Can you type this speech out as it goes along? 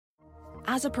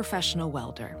As a professional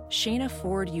welder, Shayna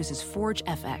Ford uses Forge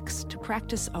FX to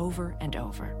practice over and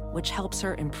over, which helps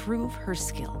her improve her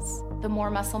skills. The more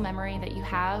muscle memory that you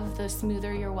have, the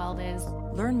smoother your weld is.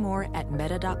 Learn more at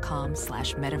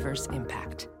meta.com/metaverse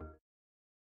impact.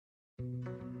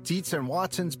 Dietz and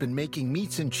Watson's been making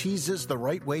meats and cheeses the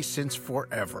right way since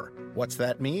forever. What's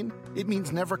that mean? It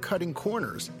means never cutting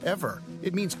corners, ever.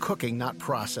 It means cooking, not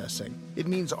processing. It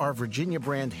means our Virginia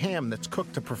brand ham that's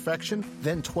cooked to perfection,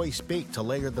 then twice baked to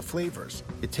layer the flavors.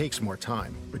 It takes more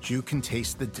time, but you can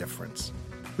taste the difference.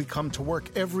 We come to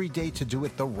work every day to do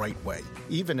it the right way,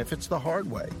 even if it's the hard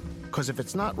way. Because if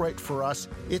it's not right for us,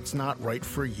 it's not right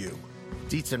for you.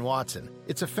 Dietz and Watson,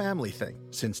 it's a family thing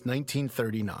since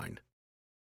 1939.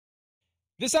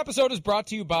 This episode is brought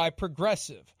to you by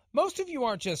Progressive. Most of you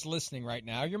aren't just listening right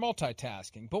now, you're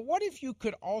multitasking. But what if you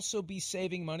could also be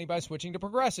saving money by switching to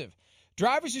Progressive?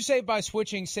 Drivers who save by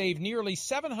switching save nearly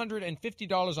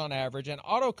 $750 on average, and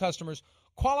auto customers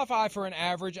qualify for an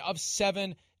average of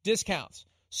 7 discounts.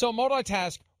 So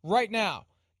multitask right now.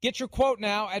 Get your quote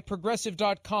now at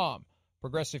Progressive.com.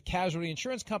 Progressive Casualty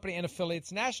Insurance Company and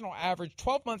affiliates, national average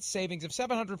 12-month savings of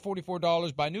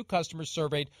 $744 by new customers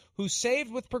surveyed who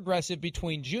saved with Progressive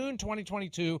between June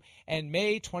 2022 and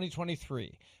May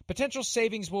 2023. Potential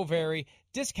savings will vary.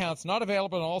 Discounts not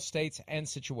available in all states and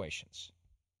situations.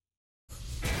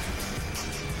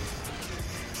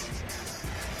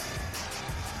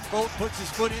 Bolt puts his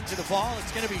foot into the ball.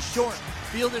 It's going to be short.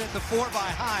 Fielded at the 4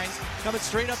 by Hines. Coming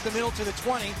straight up the middle to the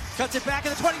 20. Cuts it back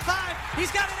at the 25.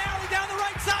 He's got an alley down the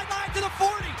right sideline to the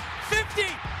 40. 50.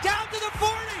 Down to the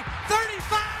 40. 35.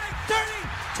 30.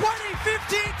 20.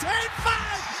 15. 10.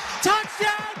 5.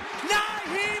 Touchdown.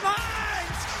 Nyheim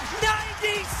Hines.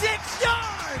 96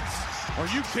 yards. Are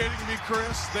you kidding me,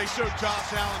 Chris? They showed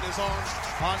Josh Allen his arms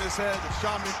on his head.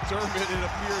 Sean McDermott, it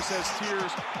appears, has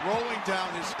tears rolling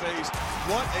down his face.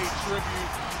 What a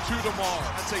tribute to Damar.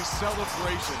 That's a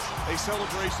celebration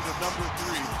of number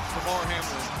 3, Damar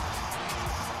Hamlin.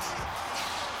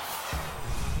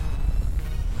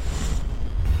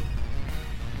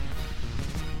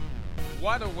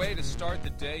 What a way to start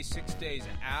the day 6 days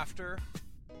after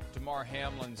Damar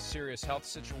Hamlin's serious health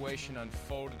situation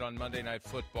unfolded on Monday Night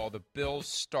Football. The Bills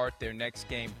start their next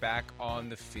game back on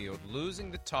the field.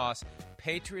 Losing the toss,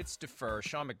 Patriots defer.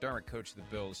 Sean McDermott, coach of the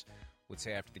Bills, would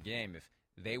say after the game if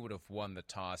they would have won the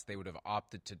toss, they would have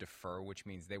opted to defer, which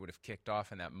means they would have kicked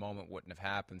off and that moment wouldn't have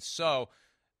happened. So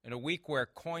in a week where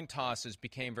coin tosses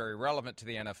became very relevant to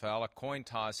the NFL, a coin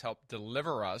toss helped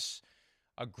deliver us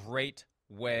a great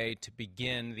way to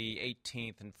begin the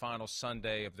 18th and final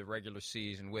Sunday of the regular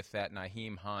season with that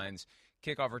Nyheim Hines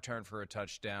kickoff return for a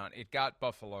touchdown. It got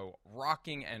Buffalo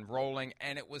rocking and rolling,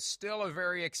 and it was still a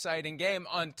very exciting game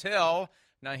until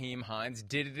Nyheim Hines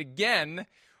did it again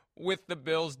with the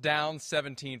Bills down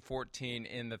 17-14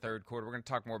 in the third quarter. We're going to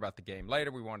talk more about the game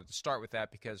later. We wanted to start with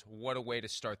that because what a way to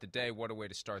start the day, what a way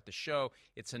to start the show.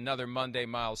 It's another Monday.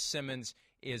 Miles Simmons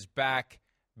is back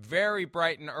very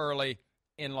bright and early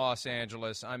in Los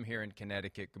Angeles. I'm here in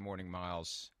Connecticut. Good morning,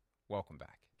 Miles. Welcome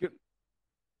back.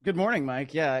 Good morning,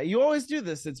 Mike. Yeah, you always do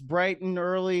this. It's bright and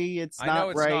early. It's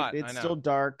not bright. It's still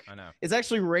dark. I know. It's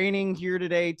actually raining here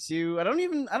today too. I don't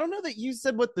know that you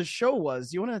said what the show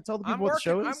was. You want to tell the people what the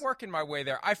show is? I'm working my way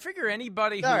there. I figure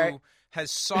anybody who has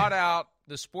sought out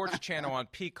the sports channel on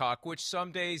Peacock, which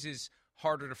some days is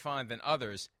harder to find than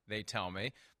others, they tell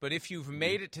me. But if you've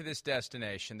made it to this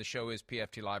destination, the show is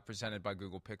PFT Live, presented by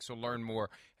Google Pixel. Learn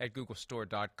more at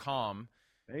googlestore.com.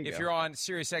 If you're on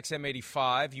Sirius XM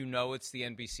 85, you know it's the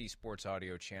NBC Sports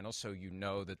Audio channel, so you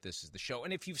know that this is the show.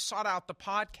 And if you've sought out the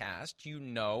podcast, you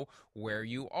know where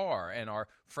you are. And our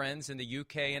friends in the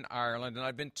UK and Ireland, and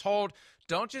I've been told,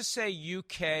 don't just say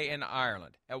UK and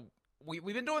Ireland. We've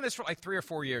been doing this for like 3 or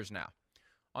 4 years now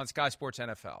on Sky Sports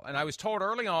NFL. And I was told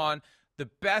early on the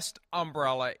best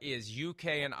umbrella is UK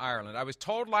and Ireland. I was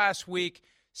told last week,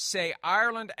 say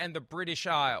Ireland and the British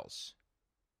Isles.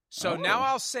 So now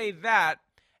I'll say that.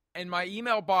 And my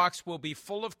email box will be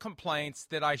full of complaints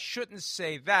that I shouldn't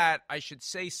say that. I should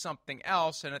say something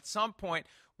else. And at some point,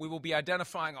 we will be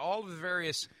identifying all of the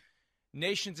various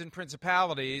nations and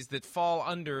principalities that fall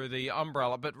under the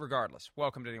umbrella. But regardless,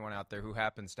 welcome to anyone out there who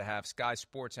happens to have Sky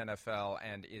Sports NFL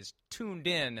and is tuned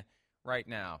in right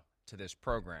now to this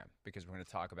program, because we're going to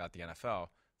talk about the NFL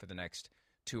for the next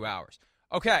 2 hours.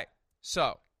 Okay,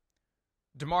 so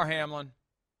Damar Hamlin.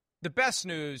 The best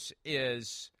news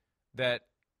is that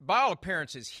by all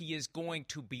appearances, he is going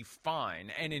to be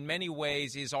fine, and in many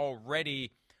ways is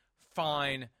already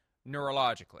fine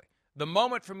neurologically. The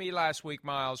moment for me last week,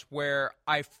 Miles, where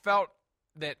I felt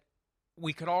that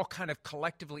we could all kind of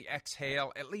collectively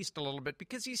exhale at least a little bit,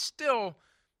 because he's still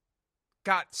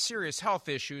got serious health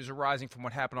issues arising from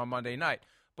what happened on Monday night.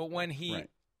 But when he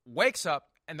wakes up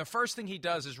and the first thing he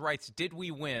does is writes, "Did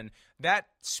we win?" that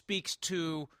speaks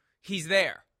to he's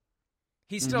there.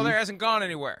 He's still there, hasn't gone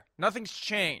anywhere. Nothing's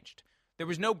changed. There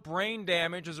was no brain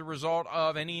damage as a result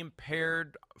of any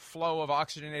impaired flow of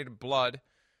oxygenated blood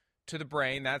to the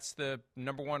brain. That's the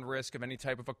number one risk of any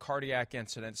type of a cardiac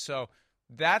incident. So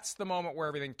that's the moment where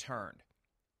everything turned.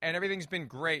 And everything's been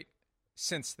great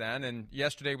since then. And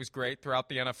yesterday was great throughout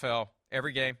the NFL.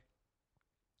 Every game,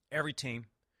 every team,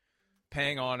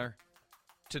 paying honor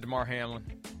to Damar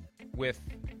Hamlin with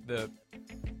the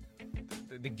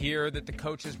gear that the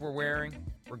coaches were wearing,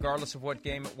 regardless of what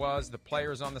game it was, the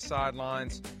players on the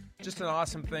sidelines. Just an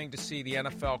awesome thing to see the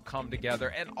NFL come together,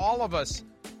 and all of us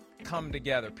come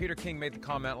together. Peter King made the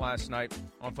comment last night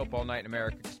on Football Night in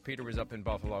America, because Peter was up in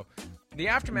Buffalo. The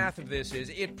aftermath of this is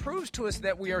it proves to us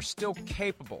that we are still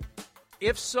capable,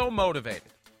 if so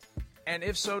motivated, and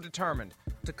if so determined,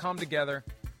 to come together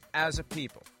as a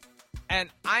people. And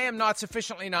I am not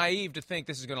sufficiently naive to think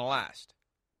this is going to last.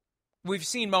 We've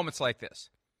seen moments like this.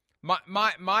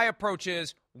 My approach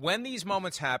is, when these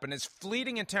moments happen, as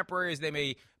fleeting and temporary as they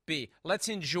may be, let's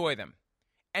enjoy them.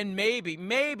 And maybe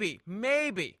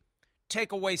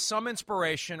take away some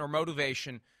inspiration or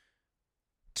motivation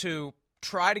to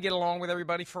try to get along with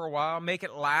everybody for a while, make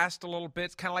it last a little bit.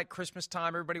 It's kind of like Christmas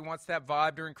time. Everybody wants that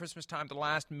vibe during Christmas time to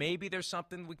last. Maybe there's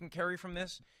something we can carry from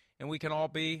this, and we can all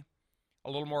be a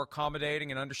little more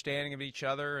accommodating and understanding of each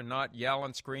other, and not yell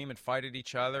and scream and fight at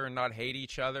each other and not hate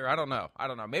each other. I don't know.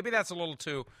 Maybe that's a little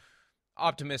too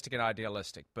optimistic and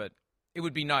idealistic, but it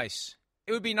would be nice.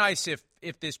 It would be nice if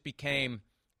this became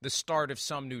the start of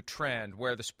some new trend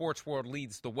where the sports world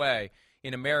leads the way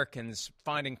in Americans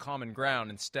finding common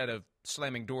ground instead of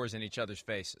slamming doors in each other's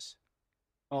faces.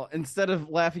 Well, instead of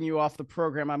laughing you off the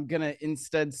program, I'm going to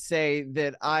instead say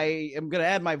that I am going to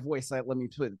add my voice, let me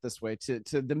put it this way, to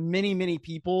the many, many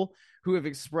people who have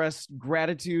expressed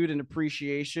gratitude and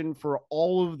appreciation for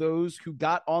all of those who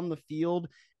got on the field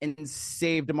and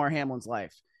saved Damar Hamlin's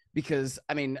life. Because,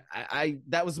 I mean, I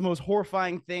that was the most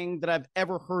horrifying thing that I've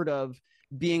ever heard of,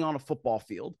 being on a football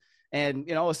field. And,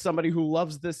 you know, as somebody who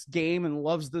loves this game and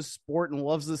loves this sport and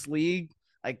loves this league,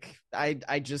 like I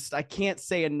can't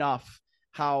say enough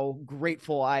how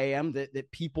grateful I am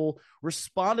that people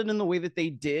responded in the way that they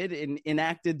did and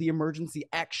enacted the emergency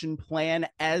action plan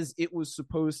as it was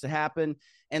supposed to happen.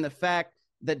 And the fact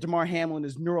that Damar Hamlin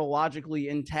is neurologically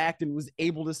intact and was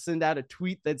able to send out a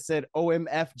tweet that said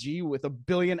OMFG with 1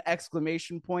 billion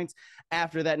exclamation points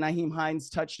after that Nyheim Hines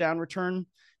touchdown return,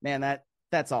 man,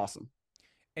 that's awesome.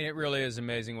 And it really is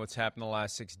amazing what's happened the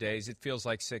last 6 days. It feels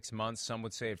like 6 months. Some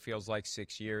would say it feels like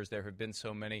 6 years. There have been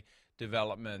so many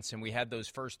developments, and we had those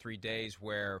first 3 days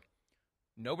where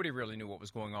nobody really knew what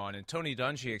was going on. And Tony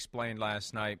Dungy explained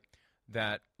last night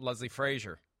that Leslie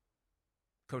Frazier,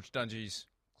 Coach Dungy's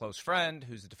close friend,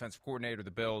 who's the defensive coordinator of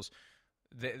the Bills,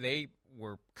 they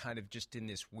were kind of just in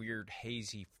this weird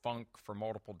hazy funk for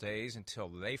multiple days until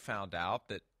they found out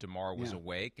that Damar was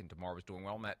awake and Damar was doing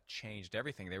well, and that changed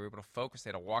everything. They were able to focus. They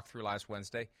had a walkthrough last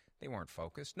Wednesday. They weren't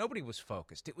focused. Nobody was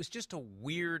focused. It was just a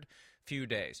weird few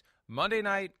days. Monday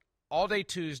night, all day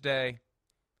Tuesday,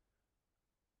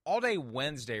 all day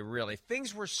Wednesday, really.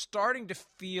 Things were starting to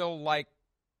feel like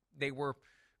they were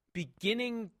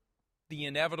beginning the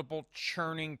inevitable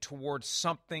churning towards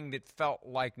something that felt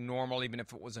like normal, even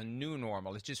if it was a new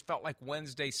normal. It just felt like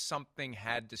Wednesday something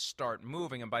had to start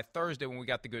moving. And by Thursday, when we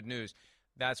got the good news,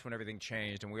 that's when everything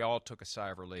changed, and we all took a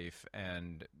sigh of relief.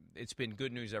 And it's been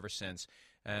good news ever since.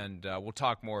 And we'll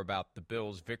talk more about the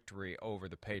Bills' victory over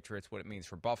the Patriots, what it means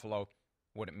for Buffalo,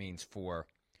 what it means for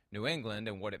New England,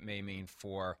 and what it may mean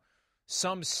for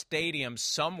some stadium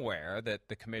somewhere that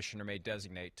the commissioner may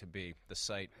designate to be the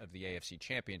site of the AFC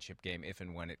Championship game if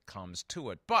and when it comes to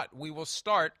it. But we will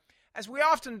start, as we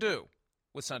often do,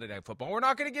 with Sunday Night Football. We're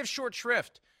not going to give short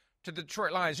shrift to the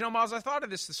Detroit Lions. You know, Miles, I thought of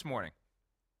this morning.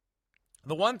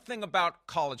 The one thing about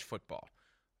college football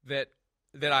that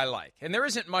I like, and there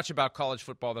isn't much about college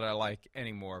football that I like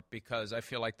anymore, because I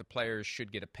feel like the players should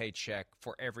get a paycheck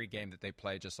for every game that they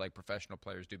play, just like professional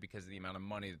players do, because of the amount of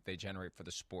money that they generate for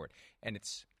the sport. And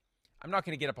I'm not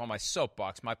going to get up on my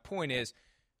soapbox. My point is,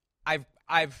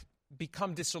 I've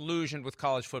become disillusioned with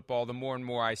college football the more and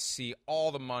more I see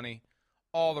all the money,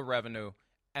 all the revenue,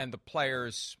 and the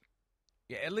players,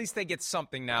 at least they get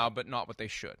something now, but not what they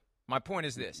should. My point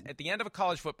is this. At the end of a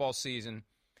college football season,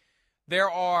 there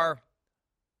are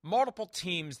multiple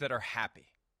teams that are happy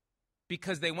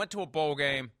because they went to a bowl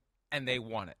game and they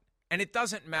won it. And it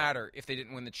doesn't matter if they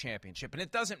didn't win the championship, and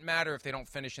it doesn't matter if they don't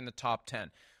finish in the top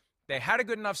 10. They had a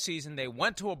good enough season. They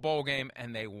went to a bowl game,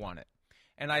 and they won it.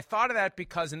 And I thought of that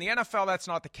because in the NFL, that's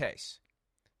not the case.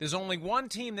 There's only one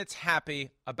team that's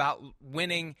happy about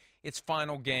winning its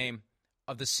final game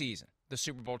of the season, the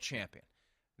Super Bowl champion.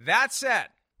 That said,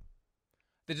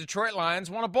 the Detroit Lions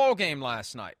won a bowl game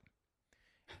last night.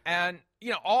 And,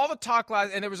 all the talk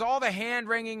and there was all the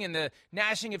hand-wringing and the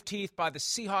gnashing of teeth by the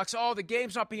Seahawks. Oh, the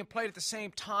game's not being played at the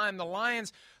same time. The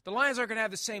Lions aren't going to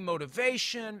have the same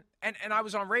motivation. And I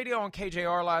was on radio on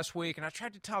KJR last week, and I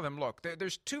tried to tell them, look,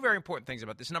 there's two very important things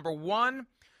about this. Number one,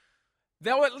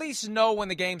 they'll at least know when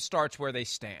the game starts where they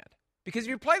stand. Because if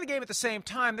you play the game at the same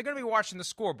time, they're going to be watching the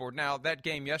scoreboard. Now, that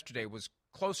game yesterday was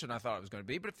closer than I thought it was going to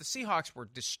be. But if the Seahawks were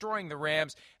destroying the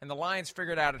Rams and the Lions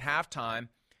figured out at halftime,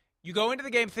 you go into the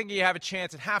game thinking you have a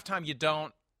chance. At halftime, you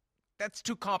don't. That's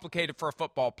too complicated for a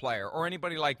football player or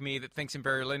anybody like me that thinks in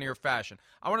very linear fashion.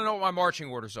 I want to know what my marching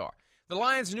orders are. The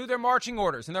Lions knew their marching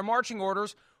orders, and their marching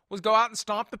orders was go out and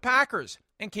stomp the Packers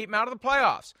and keep them out of the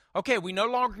playoffs. Okay, we no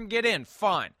longer can get in.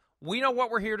 Fine. We know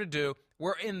what we're here to do.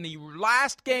 We're in the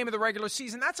last game of the regular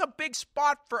season. That's a big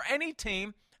spot for any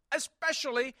team,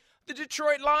 especially the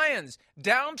Detroit Lions,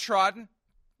 downtrodden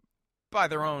by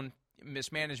their own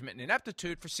mismanagement and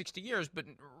ineptitude for 60 years, but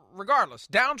regardless,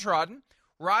 downtrodden,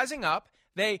 rising up,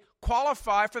 they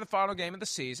qualify for the final game of the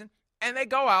season, and they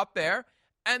go out there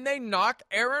and they knock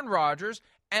Aaron Rodgers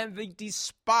and the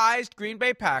despised Green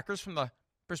Bay Packers, from the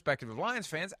perspective of Lions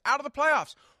fans, out of the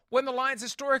playoffs, when the Lions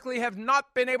historically have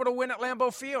not been able to win at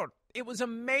Lambeau Field. It was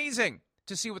amazing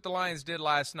to see what the Lions did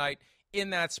last night in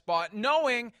that spot,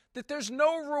 knowing that there's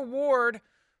no reward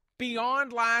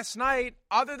beyond last night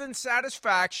other than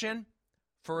satisfaction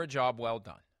for a job well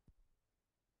done.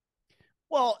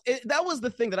 Well, that was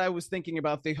the thing that I was thinking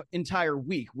about the entire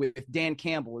week with Dan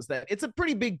Campbell, is that it's a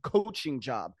pretty big coaching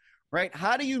job, right?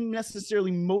 How do you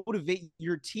necessarily motivate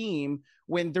your team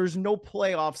when there's no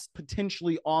playoffs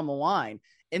potentially on the line?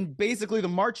 And basically the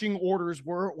marching orders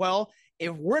were, well,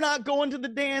 if we're not going to the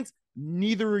dance,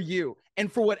 neither are you.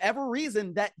 And for whatever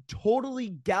reason, that totally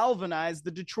galvanized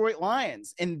the Detroit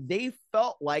Lions. And they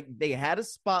felt like they had a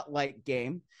spotlight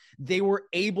game. They were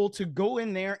able to go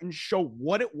in there and show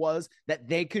what it was that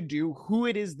they could do, who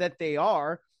it is that they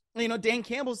are. Dan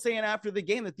Campbell's saying after the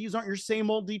game that these aren't your same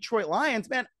old Detroit Lions.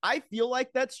 Man, I feel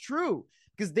like that's true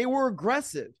because they were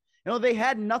aggressive. They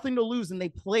had nothing to lose and they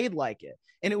played like it.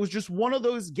 And it was just one of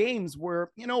those games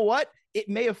where, it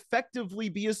may effectively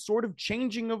be a sort of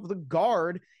changing of the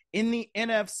guard in the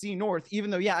NFC North,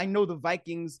 even though, I know the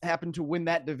Vikings happen to win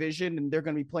that division and they're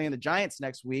going to be playing the Giants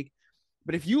next week.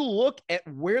 But if you look at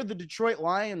where the Detroit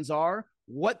Lions are,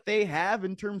 what they have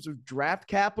in terms of draft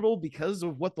capital because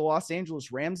of what the Los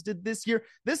Angeles Rams did this year,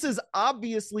 this is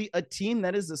obviously a team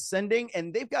that is ascending,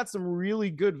 and they've got some really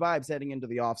good vibes heading into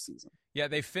the offseason. Yeah,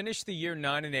 they finished the year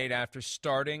 9-8 after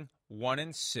starting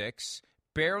 1-6,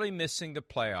 barely missing the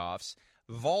playoffs,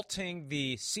 vaulting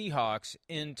the Seahawks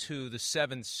into the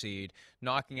 7th seed,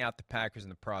 knocking out the Packers in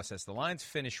the process. The Lions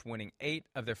finished winning 8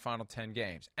 of their final 10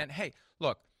 games. And, hey,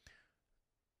 look,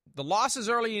 the losses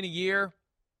early in a year,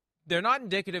 they're not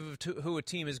indicative of who a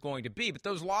team is going to be, but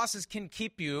those losses can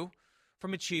keep you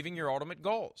from achieving your ultimate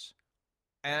goals.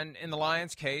 And in the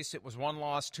Lions' case, it was one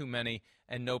loss too many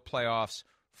and no playoffs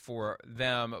for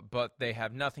them, but they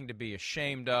have nothing to be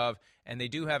ashamed of, and they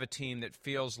do have a team that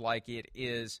feels like it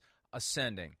is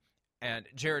ascending. And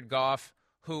Jared Goff,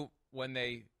 who, when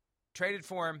they traded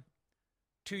for him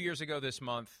 2 years ago this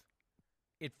month,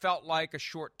 it felt like a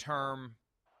short-term,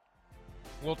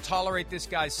 we'll tolerate this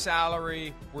guy's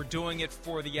salary, we're doing it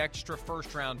for the extra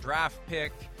first-round draft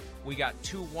pick, we got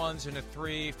 2 1s and a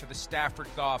 3 for the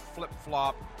Stafford-Goff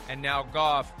flip-flop, and now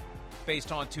Goff,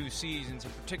 based on 2 seasons,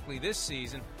 and particularly this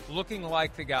season, looking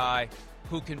like the guy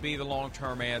who can be the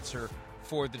long-term answer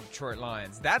for the Detroit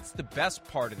Lions. That's the best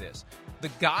part of this. The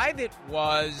guy that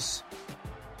was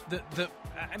I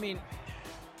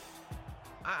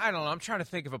don't know, I'm trying to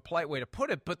think of a polite way to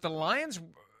put it, but the Lions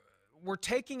were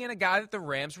taking in a guy that the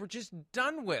Rams were just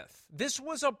done with. This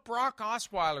was a Brock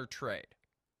Osweiler trade.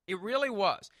 It really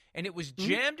was. And it was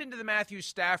jammed into the Matthew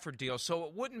Stafford deal, so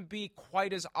it wouldn't be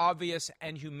quite as obvious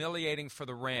and humiliating for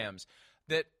the Rams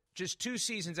that just 2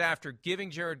 seasons after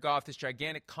giving Jared Goff this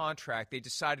gigantic contract, they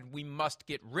decided we must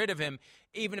get rid of him,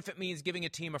 even if it means giving a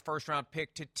team a first-round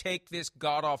pick to take this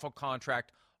god-awful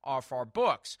contract off our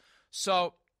books.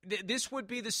 So this would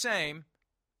be the same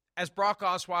as Brock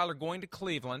Osweiler going to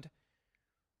Cleveland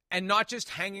and not just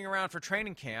hanging around for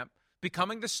training camp,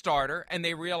 becoming the starter, and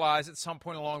they realize at some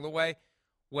point along the way,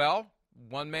 well,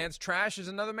 one man's trash is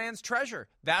another man's treasure.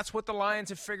 That's what the Lions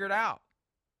have figured out.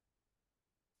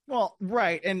 Well,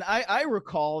 right. And I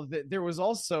recall that there was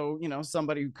also,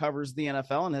 somebody who covers the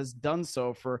NFL and has done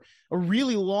so for a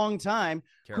really long time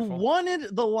who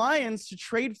wanted the Lions to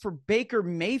trade for Baker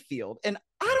Mayfield. And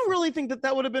I don't really think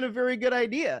that would have been a very good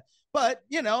idea. But,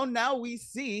 now we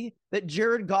see that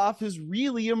Jared Goff has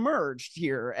really emerged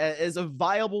here as a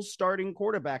viable starting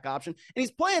quarterback option. And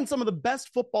he's playing some of the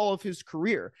best football of his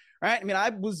career, right? I mean, I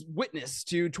was witness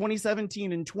to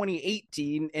 2017 and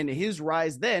 2018, and his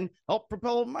rise then helped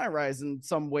propel my rise in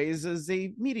some ways as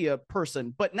a media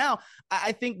person. But now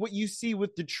I think what you see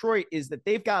with Detroit is that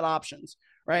they've got options,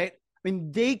 right? I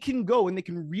mean, they can go and they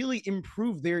can really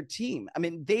improve their team. I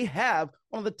mean, they have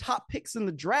one of the top picks in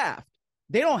the draft.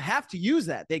 They don't have to use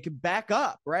that. They could back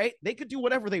up, right? They could do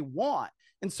whatever they want.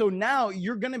 And so now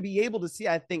you're going to be able to see,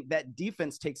 I think, that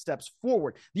defense take steps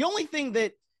forward. The only thing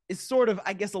that is sort of,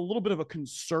 I guess, a little bit of a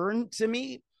concern to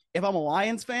me, if I'm a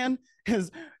Lions fan,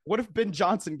 is what if Ben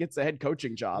Johnson gets a head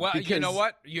coaching job? Well, you know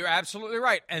what? You're absolutely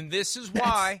right. And this is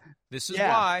why,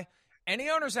 why any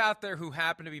owners out there who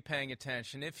happen to be paying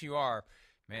attention, if you are,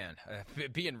 man,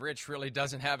 being rich really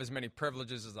doesn't have as many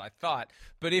privileges as I thought.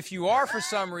 But if you are, for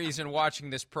some reason, watching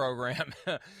this program,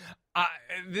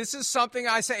 this is something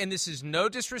I say, and this is no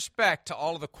disrespect to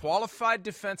all of the qualified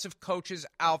defensive coaches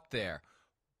out there.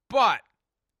 But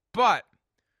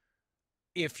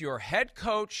if your head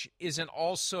coach isn't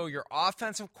also your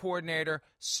offensive coordinator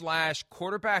 /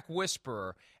 quarterback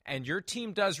whisperer, and your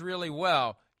team does really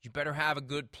well, you better have a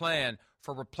good plan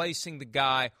for replacing the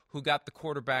guy who got the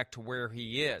quarterback to where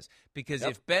he is. Because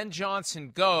if Ben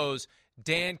Johnson goes,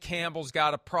 Dan Campbell's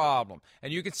got a problem.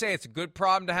 And you can say it's a good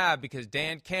problem to have because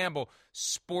Dan Campbell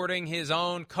sporting his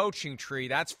own coaching tree,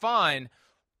 that's fine.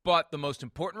 But the most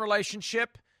important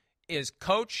relationship is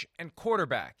coach and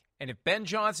quarterback. And if Ben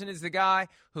Johnson is the guy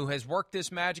who has worked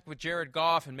this magic with Jared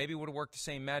Goff and maybe would have worked the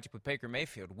same magic with Baker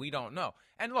Mayfield, we don't know.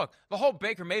 And look, the whole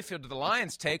Baker Mayfield to the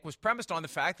Lions take was premised on the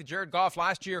fact that Jared Goff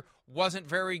last year wasn't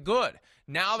very good.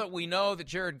 Now that we know that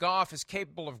Jared Goff is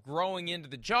capable of growing into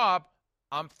the job,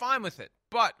 I'm fine with it.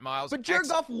 But, Miles. But Jared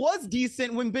Goff was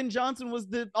decent when Ben Johnson was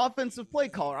the offensive play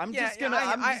caller. I'm just gonna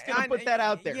put that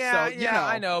out there.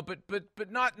 I know, but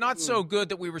not so good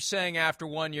that we were saying after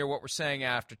 1 year what we're saying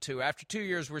after two. After 2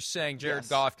 years, we're saying Jared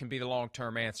Goff can be the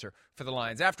long-term answer for the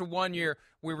Lions. After 1 year,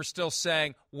 we were still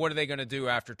saying, what are they going to do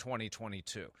after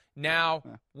 2022? Now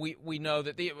we know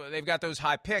that they've got those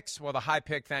high picks. Well, the high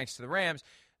pick, thanks to the Rams,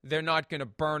 they're not going to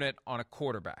burn it on a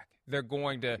quarterback. They're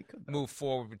going to move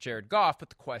forward with Jared Goff, but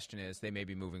the question is they may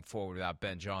be moving forward without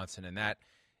Ben Johnson, and that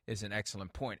is an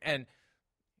excellent point. And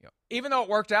even though it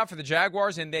worked out for the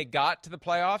Jaguars and they got to the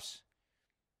playoffs,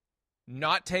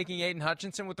 not taking Aiden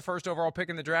Hutchinson with the first overall pick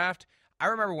in the draft, I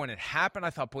remember when it happened, I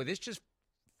thought, boy, this just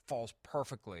falls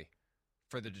perfectly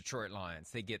for the Detroit Lions.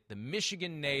 They get the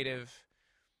Michigan native.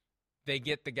 They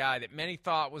get the guy that many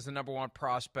thought was the number one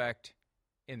prospect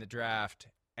in the draft,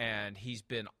 and he's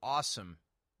been awesome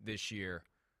this year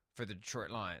for the Detroit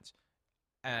Lions.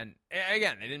 And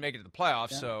again, they didn't make it to the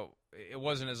playoffs, so it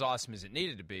wasn't as awesome as it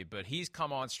needed to be, but he's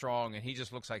come on strong, and he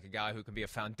just looks like a guy who can be a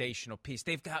foundational piece.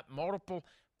 They've got multiple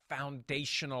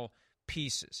foundational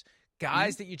pieces,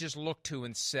 guys that you just look to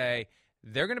and say,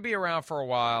 they're going to be around for a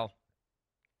while,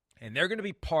 and they're going to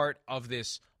be part of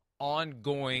this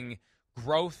ongoing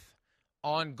growth,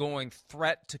 ongoing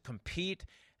threat to compete.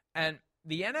 And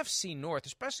the NFC North,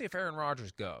 especially if Aaron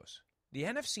Rodgers goes, the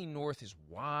NFC North is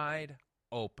wide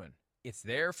open. It's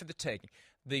there for the taking.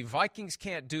 The Vikings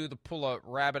can't do the pull a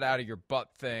rabbit out of your butt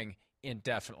thing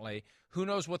indefinitely. Who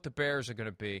knows what the Bears are going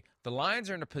to be? The Lions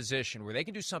are in a position where they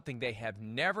can do something they have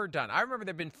never done. I remember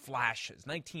there have been flashes.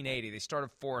 1980, they started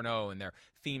 4-0, and their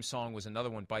theme song was Another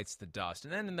One Bites the Dust.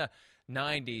 And then in the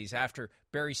 90s, after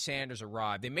Barry Sanders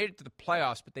arrived, they made it to the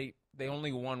playoffs, but they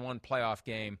only won one playoff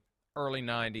game, early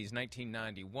 90s,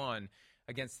 1991.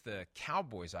 Against the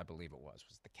Cowboys, I believe it was.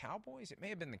 Was it the Cowboys? It may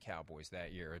have been the Cowboys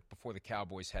that year, before the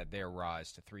Cowboys had their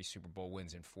rise to 3 Super Bowl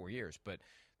wins in 4 years. But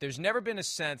there's never been a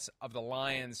sense of the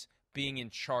Lions being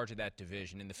in charge of that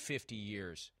division in the 50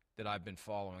 years that I've been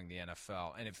following the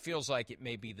NFL. And it feels like it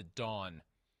may be the dawn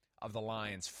of the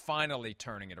Lions finally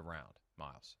turning it around,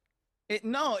 Miles.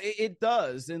 It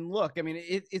does. And look, I mean,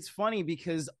 it's funny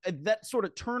because that sort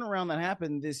of turnaround that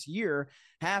happened this year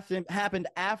happened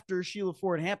after Sheila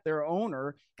Ford Hamp, their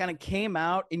owner, kind of came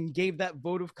out and gave that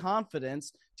vote of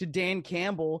confidence to Dan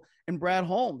Campbell and Brad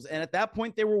Holmes. And at that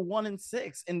point, they were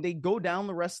 1-6, and they go down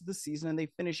the rest of the season and they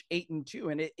finish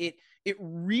 8-2. And it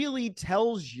really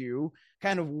tells you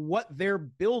kind of what they're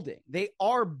building. They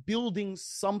are building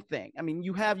something. I mean,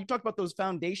 you talk about those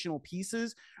foundational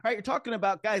pieces, right? You're talking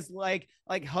about guys like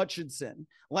Hutchinson,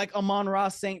 like Amon-Ra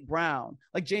St. Brown,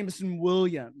 like Jameson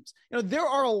Williams. There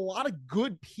are a lot of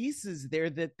good pieces there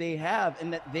that they have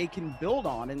and that they can build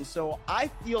on. And so I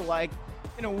feel like,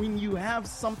 when you have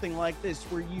something like this,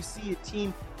 where you see a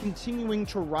team continuing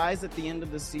to rise at the end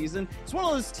of the season, it's one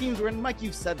of those teams where, and Mike,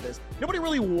 you've said this, nobody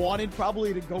really wanted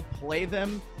probably to go play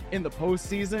them in the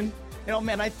postseason.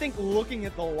 I think looking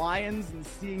at the Lions and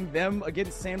seeing them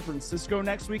against San Francisco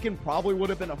next weekend probably would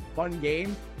have been a fun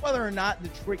game, whether or not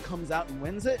Detroit comes out and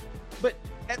wins it. But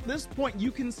at this point,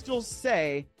 you can still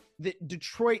say that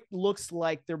Detroit looks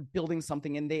like they're building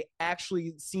something, and they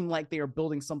actually seem like they are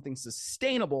building something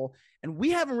sustainable. And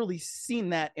we haven't really seen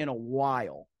that in a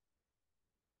while.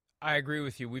 I agree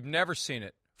with you. We've never seen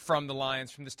it from the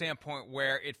Lions from the standpoint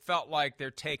where it felt like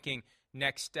they're taking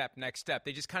next step.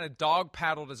 They just kind of dog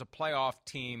paddled as a playoff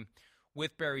team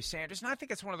with Barry Sanders. And I think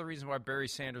that's one of the reasons why Barry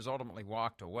Sanders ultimately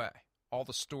walked away. All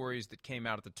the stories that came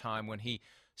out at the time when he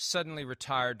suddenly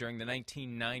retired during the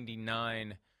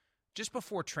 1999 just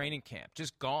before training camp,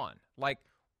 just gone. Like,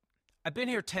 I've been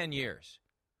here 10 years.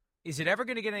 Is it ever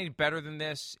going to get any better than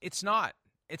this? It's not.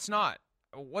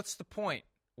 What's the point?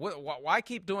 Why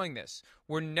keep doing this?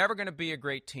 We're never going to be a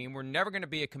great team. We're never going to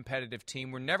be a competitive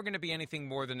team. We're never going to be anything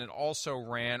more than an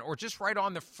also-ran or just right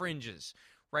on the fringes,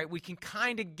 right? We can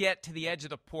kind of get to the edge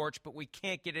of the porch, but we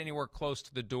can't get anywhere close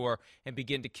to the door and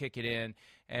begin to kick it in.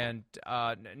 And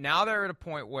now they're at a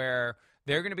point where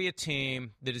they're going to be a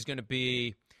team that is going to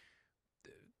be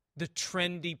the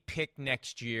trendy pick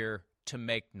next year to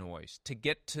make noise, to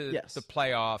get to the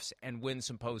playoffs and win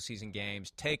some postseason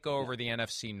games, take over the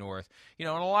NFC North. And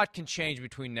a lot can change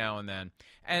between now and then.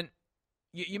 And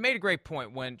you made a great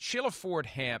point. When Sheila Ford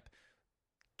Hamp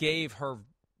gave her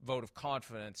vote of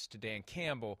confidence to Dan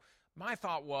Campbell, my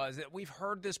thought was that we've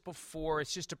heard this before.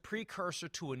 It's just a precursor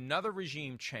to another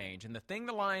regime change. And the thing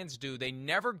the Lions do, they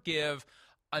never give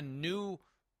a new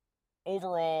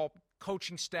overall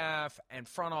coaching staff and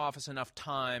front office enough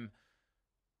time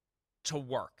to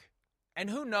work. And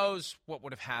who knows what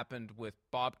would have happened with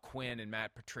Bob Quinn and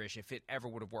Matt Patricia if it ever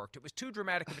would have worked. It was too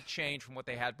dramatic of a change from what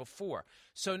they had before.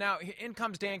 So now in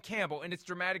comes Dan Campbell, and it's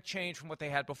dramatic change from what they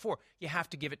had before. You have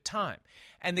to give it time.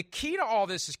 And the key to all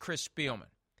this is Chris Spielman.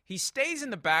 He stays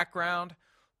in the background,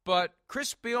 but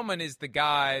Chris Spielman is the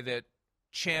guy that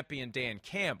championed Dan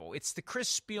Campbell. It's the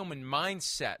Chris Spielman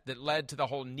mindset that led to the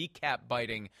whole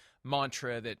kneecap-biting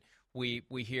mantra that we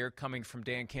hear coming from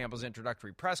Dan Campbell's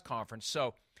introductory press conference.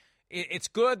 So it's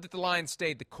good that the Lions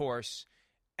stayed the course,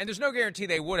 and there's no guarantee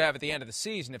they would have at the end of the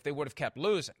season if they would have kept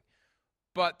losing.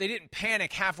 But they didn't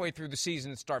panic halfway through the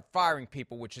season and start firing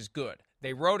people, which is good.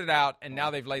 They wrote it out, and now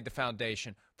they've laid the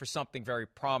foundation for something very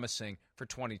promising for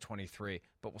 2023,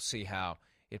 but we'll see how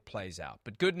it plays out.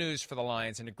 But good news for the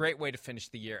Lions and a great way to finish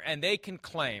the year. And they can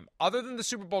claim, other than the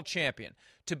Super Bowl champion,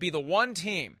 to be the one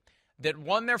team that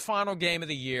won their final game of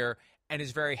the year and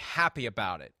is very happy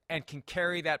about it and can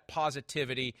carry that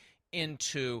positivity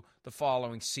into the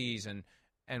following season,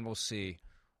 and we'll see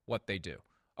what they do.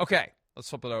 Okay, let's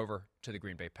flip it over to the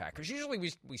Green Bay Packers. Usually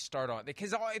we start on,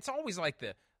 because it's always like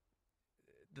the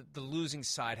losing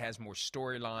side has more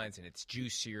storylines and it's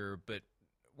juicier, but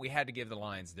we had to give the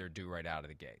Lions their due right out of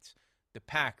the gates. The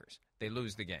Packers, they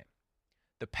lose the game.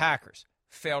 The Packers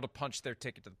fail to punch their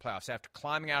ticket to the playoffs after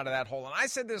climbing out of that hole. And I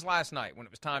said this last night when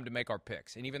it was time to make our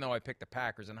picks. And even though I picked the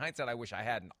Packers, in hindsight, I wish I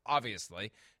hadn't,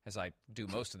 obviously, as I do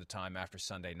most of the time after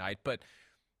Sunday night. But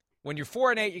when you're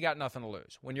 4-8, you got nothing to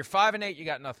lose. When you're 5-8, you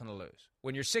got nothing to lose.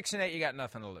 When you're 6-8, you got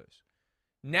nothing to lose.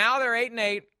 Now they're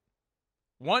 8-8,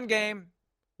 one game,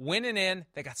 winning in.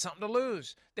 They got something to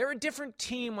lose. They're a different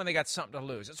team when they got something to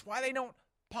lose. That's why they don't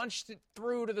punched it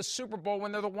through to the Super Bowl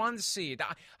when they're the 1 seed.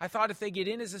 I thought if they get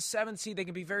in as a 7 seed, they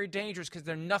can be very dangerous because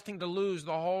they're nothing to lose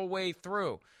the whole way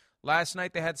through. Last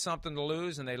night they had something to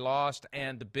lose, and they lost.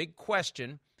 And the big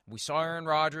question, we saw Aaron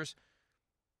Rodgers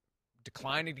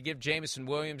declining to give Jameson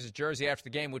Williams his jersey after the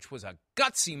game, which was a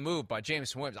gutsy move by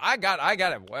Jameson Williams. I got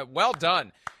it. Well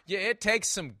done. Yeah, it takes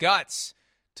some guts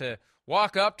to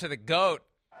walk up to the GOAT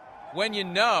when you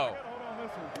know.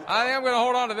 I think I'm going to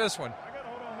hold on to this one.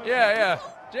 Yeah.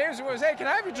 James was, hey, can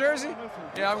I have your jersey?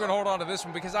 Yeah, I'm going to hold on to this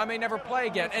one because I may never play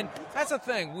again. And that's the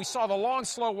thing. We saw the long,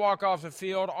 slow walk off the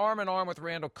field, arm in arm with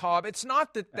Randall Cobb. It's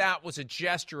not that was a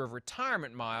gesture of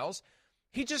retirement, Miles.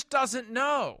 He just doesn't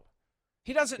know.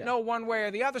 He doesn't know one way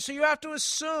or the other. So you have to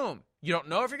assume. You don't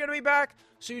know if you're going to be back,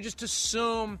 so you just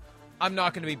assume I'm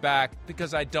not going to be back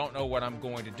because I don't know what I'm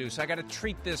going to do. So I got to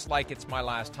treat this like it's my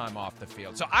last time off the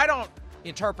field. So I don't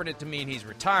interpret it to mean he's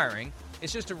retiring.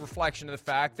 It's just a reflection of the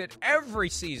fact that every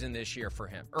season this year for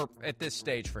him, or at this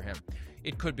stage for him,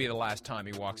 it could be the last time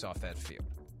he walks off that field.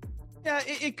 Yeah,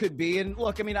 it could be. And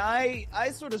look, I mean, I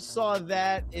sort of saw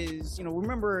that as,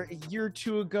 remember a year or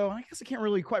two ago, I guess I can't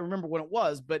really quite remember when it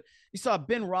was, but you saw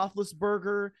Ben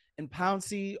Roethlisberger and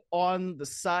Pouncey on the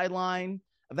sideline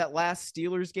of that last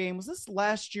Steelers game. Was this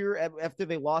last year after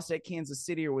they lost at Kansas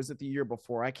City, or was it the year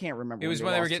before? I can't remember. It was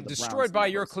when they were getting destroyed by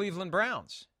your Cleveland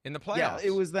Browns in the playoffs. Yeah,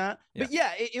 it was that. Yeah. But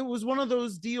yeah, it was one of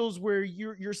those deals where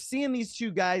you're seeing these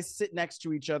two guys sit next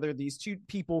to each other, these two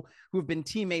people who have been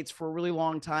teammates for a really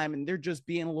long time, and they're just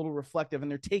being a little reflective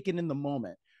and they're taking in the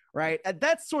moment, right? And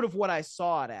that's sort of what I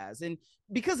saw it as. And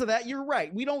because of that, you're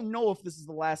right. We don't know if this is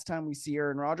the last time we see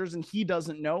Aaron Rodgers, and he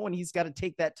doesn't know, and he's got to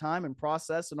take that time and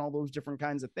process and all those different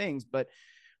kinds of things. But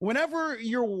whenever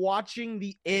you're watching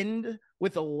the end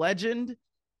with a legend,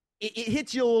 it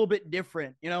hits you a little bit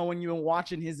different, when you've been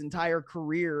watching his entire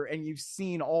career and you've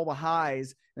seen all the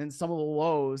highs and some of the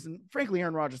lows. And frankly,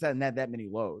 Aaron Rodgers hadn't had that many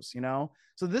lows, So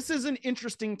this is an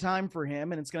interesting time for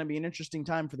him, and it's going to be an interesting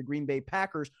time for the Green Bay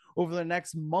Packers over the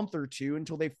next month or two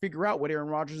until they figure out what Aaron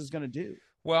Rodgers is going to do.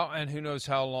 Well, and who knows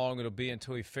how long it'll be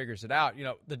until he figures it out.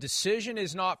 The decision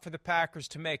is not for the Packers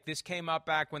to make. This came up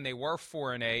back when they were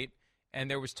 4-8,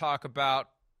 and there was talk about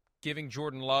giving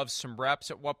Jordan Love some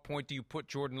reps. At what point do you put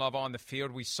Jordan Love on the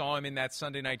field? We saw him in that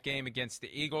Sunday night game against the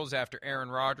Eagles after Aaron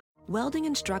Rodgers. Welding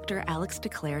instructor Alex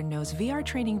DeClaire knows VR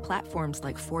training platforms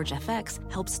like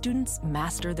ForgeFX help students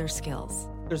master their skills.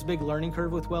 There's a big learning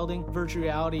curve with welding. Virtual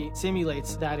reality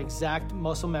simulates that exact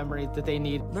muscle memory that they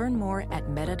need. Learn more at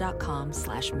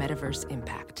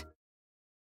meta.com/metaverseimpact.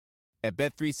 At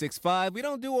Bet365, we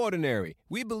don't do ordinary.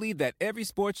 We believe that every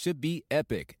sport should be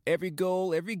epic. Every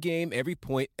goal, every game, every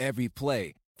point, every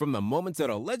play. From the moments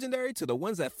that are legendary to the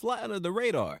ones that fly under the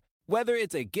radar. Whether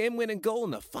it's a game-winning goal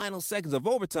in the final seconds of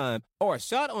overtime or a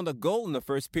shot on the goal in the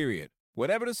first period.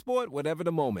 Whatever the sport, whatever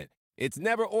the moment. It's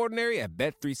never ordinary at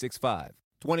Bet365.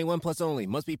 21 plus only.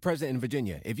 Must be present in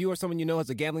Virginia. If you or someone you know has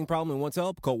a gambling problem and wants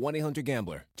help, call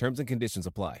 1-800-GAMBLER. Terms and conditions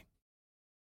apply.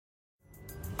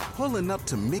 Pulling up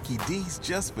to Mickey D's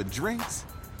just for drinks?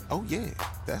 Oh yeah,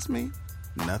 that's me.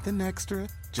 Nothing extra,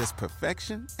 just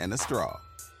perfection and a straw.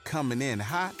 Coming in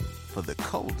hot for the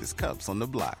coldest cups on the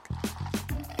block.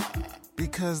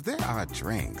 Because there are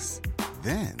drinks.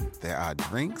 Then there are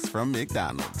drinks from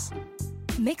McDonald's.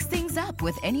 Mix things up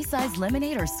with any size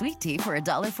lemonade or sweet tea for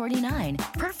 $1.49.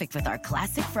 Perfect with our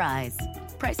classic fries.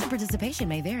 Price and participation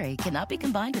may vary. Cannot be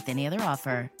combined with any other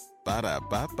offer.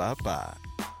 Ba-da-ba-ba-ba.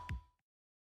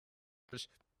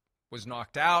 Was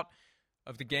knocked out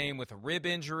of the game with a rib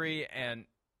injury, and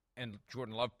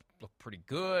Jordan Love looked pretty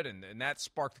good, and that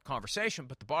sparked the conversation.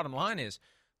 But the bottom line is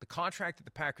the contract that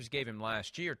the Packers gave him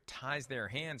last year ties their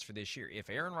hands for this year. If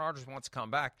Aaron Rodgers wants to come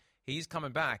back, he's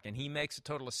coming back, and he makes a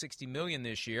total of $60 million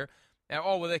this year.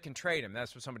 Now, they can trade him.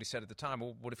 That's what somebody said at the time.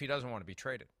 Well, what if he doesn't want to be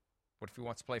traded? What if he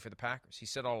wants to play for the Packers? He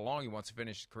said all along he wants to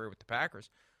finish his career with the Packers.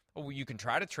 Well, you can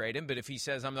try to trade him, but if he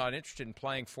says, I'm not interested in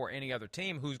playing for any other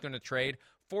team, who's going to trade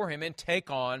for him and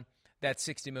take on that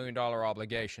 $60 million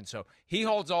obligation? So he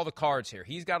holds all the cards here.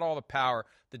 He's got all the power.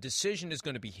 The decision is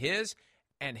going to be his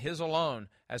and his alone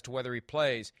as to whether he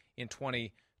plays in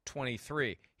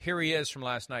 2023. Here he is from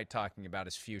last night talking about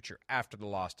his future after the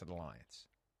loss to the Lions.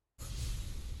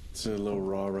 It's a little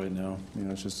raw right now.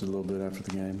 It's just a little bit after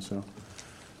the game, so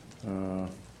I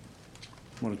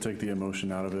want to take the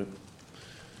emotion out of it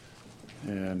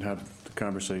and have the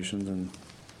conversations and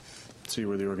see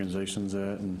where the organization's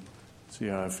at and see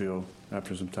how I feel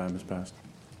after some time has passed.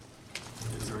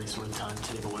 Is there any sort of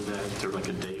timetable with that? Is there like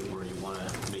a date where you want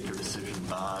to make your decision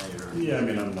by? Or? Yeah,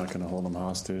 I'm not going to hold them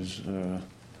hostage. I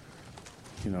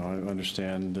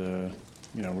understand,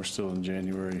 we're still in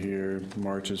January here.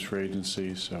 March is free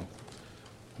agency, so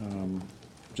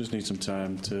just need some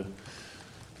time to,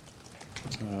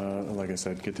 like I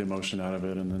said, get the emotion out of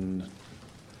it and then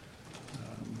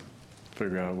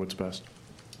figure out what's best.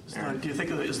 Do you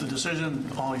think is the decision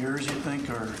all yours, you think,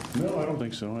 or? No, I don't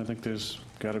think so. I think there's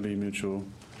got to be mutual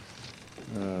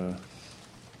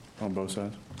on both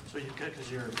sides. So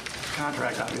because your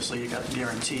contract, obviously, you got the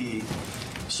guarantee.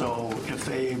 So if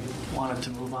they wanted to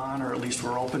move on, or at least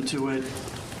were open to it,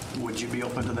 would you be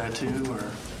open to that too, or?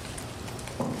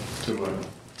 To what?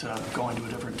 To going to a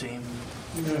different team?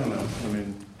 I don't know.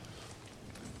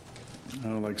 I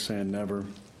don't like saying never,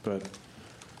 but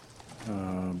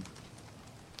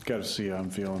got to see how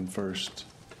I'm feeling first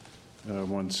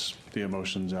once the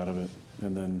emotion's out of it,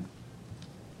 and then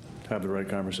have the right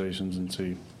conversations and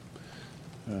see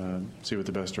what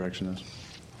the best direction is.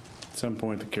 At some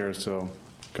point, the carousel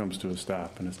comes to a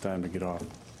stop, and it's time to get off.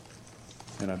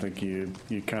 And I think you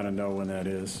kind of know when that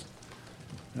is.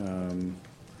 And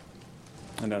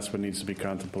that's what needs to be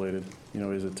contemplated.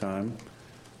 Is it time?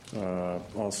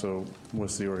 Also,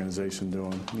 what's the organization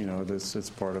doing? It's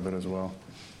part of it as well.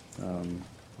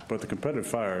 But the competitive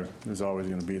fire is always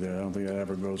going to be there. I don't think that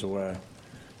ever goes away.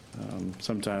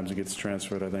 Sometimes it gets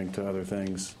transferred, I think, to other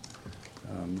things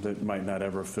that might not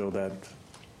ever fill that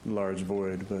large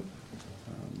void.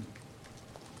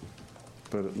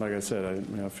 But like I said,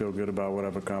 I feel good about what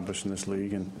I've accomplished in this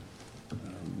league, and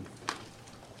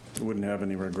wouldn't have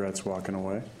any regrets walking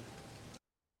away.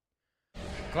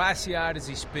 Glassy-eyed as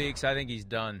he speaks, I think he's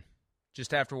done.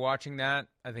 Just after watching that,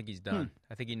 I think he's done.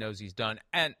 I think he knows he's done.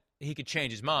 And he could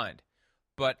change his mind.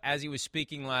 But as he was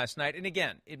speaking last night, and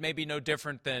again, it may be no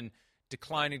different than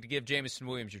declining to give Jameson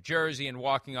Williams your jersey and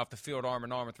walking off the field arm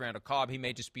in arm with Randall Cobb. He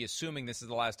may just be assuming this is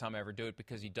the last time I ever do it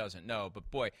because he doesn't know. But,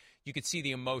 boy, you could see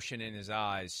the emotion in his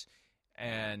eyes.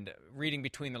 And reading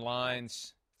between the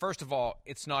lines, first of all,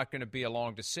 it's not going to be a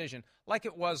long decision like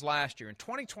it was last year. In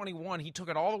 2021, he took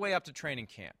it all the way up to training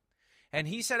camp. And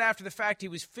he said after the fact he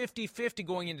was 50-50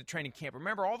 going into training camp.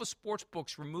 Remember, all the sports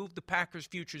books removed the Packers'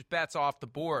 futures bets off the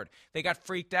board. They got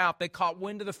freaked out. They caught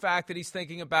wind of the fact that he's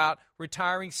thinking about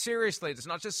retiring seriously. It's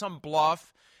not just some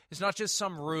bluff. It's not just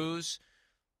some ruse.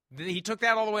 He took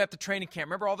that all the way up to training camp.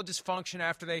 Remember all the dysfunction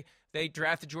after they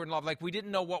drafted Jordan Love? Like, we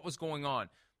didn't know what was going on.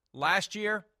 Last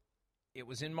year, it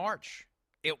was in March.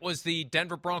 It was the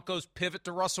Denver Broncos pivot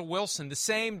to Russell Wilson the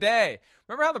same day.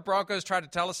 Remember how the Broncos tried to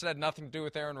tell us it had nothing to do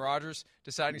with Aaron Rodgers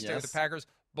deciding to stay with the Packers?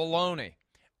 Baloney.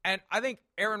 And I think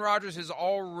Aaron Rodgers has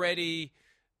already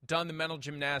done the mental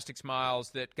gymnastics,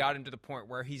 Miles, that got him to the point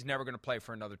where he's never going to play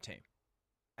for another team.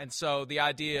 And so the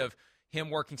idea of him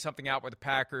working something out with the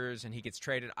Packers and he gets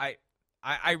traded,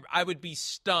 I would be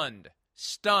stunned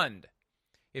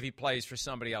if he plays for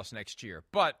somebody else next year.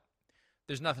 But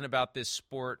there's nothing about this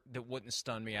sport that wouldn't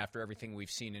stun me after everything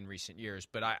we've seen in recent years.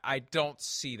 But I don't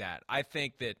see that. I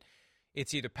think that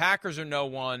it's either Packers or no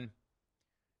one.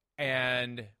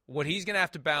 And what he's going to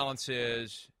have to balance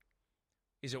is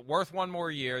it worth one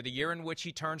more year, the year in which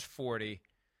he turns 40?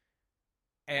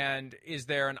 And is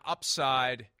there an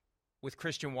upside with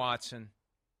Christian Watson,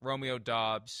 Romeo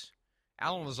Doubs?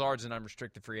 Alan Lazard's an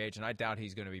unrestricted free agent. I doubt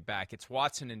he's going to be back. It's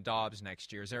Watson and Doubs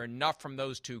next year. Is there enough from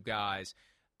those two guys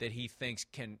that he thinks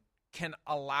can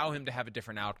allow him to have a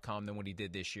different outcome than what he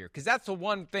did this year? Because that's the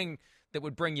one thing that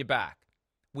would bring you back.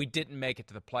 We didn't make it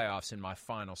to the playoffs in my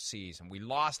final season. We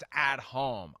lost at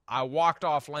home. I walked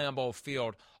off Lambeau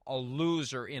Field a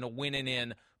loser in a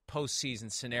win-and-in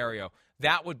postseason scenario.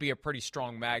 That would be a pretty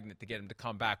strong magnet to get him to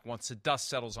come back once the dust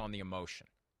settles on the emotion.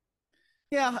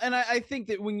 Yeah, and I think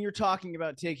that when you're talking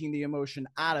about taking the emotion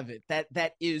out of it,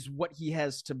 that is what he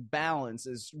has to balance,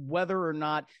 is whether or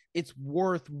not it's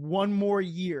worth one more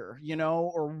year,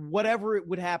 or whatever it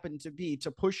would happen to be,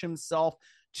 to push himself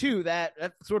to that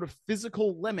sort of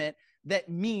physical limit that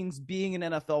means being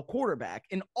an NFL quarterback.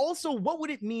 And also, what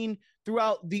would it mean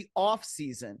throughout the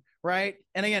offseason, right?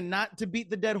 And again, not to beat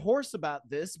the dead horse about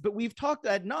this, but we've talked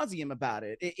ad nauseum about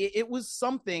it. It was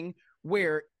something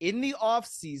where in the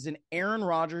offseason, Aaron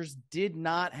Rodgers did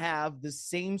not have the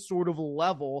same sort of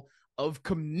level of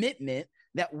commitment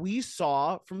that we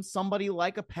saw from somebody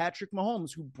like a Patrick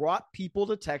Mahomes, who brought people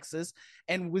to Texas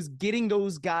and was getting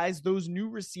those guys, those new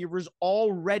receivers,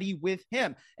 already with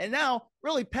him. And now,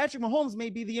 really, Patrick Mahomes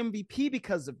may be the MVP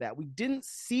because of that. We didn't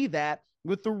see that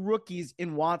with the rookies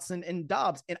in Watson and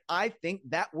Doubs. And I think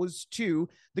that was to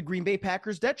the Green Bay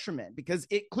Packers' detriment, because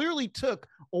it clearly took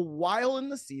a while in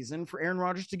the season for Aaron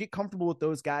Rodgers to get comfortable with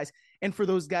those guys and for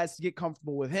those guys to get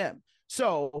comfortable with him.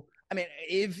 So, I mean,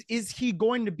 is he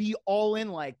going to be all in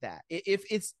like that?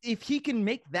 If he can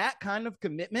make that kind of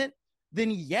commitment,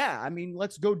 then yeah, I mean,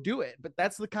 let's go do it. But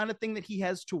that's the kind of thing that he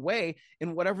has to weigh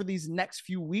in whatever these next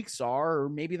few weeks are, or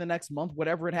maybe the next month,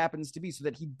 whatever it happens to be, so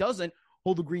that he doesn't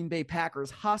hold the Green Bay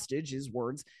Packers hostage, his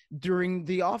words, during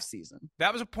the offseason.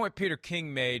 That was a point Peter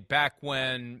King made back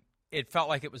when it felt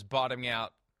like it was bottoming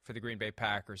out for the Green Bay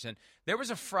Packers. And there was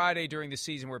a Friday during the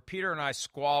season where Peter and I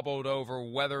squabbled over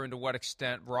whether and to what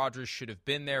extent Rodgers should have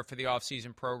been there for the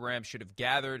offseason program, should have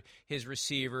gathered his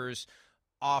receivers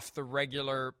off the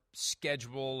regular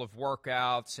schedule of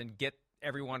workouts and get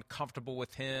everyone comfortable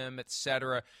with him,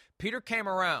 etc. Peter came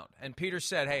around, and Peter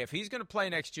said, hey, if he's going to play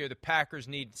next year, the Packers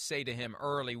need to say to him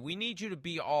early, we need you to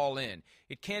be all in.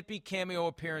 It can't be cameo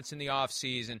appearance in the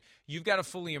offseason. You've got to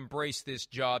fully embrace this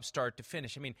job start to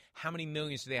finish. I mean, how many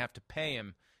millions do they have to pay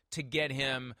him to get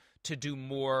him to do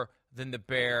more than the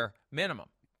bare minimum,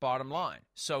 bottom line?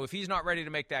 So if he's not ready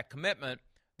to make that commitment,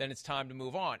 then it's time to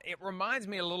move on. It reminds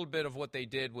me a little bit of what they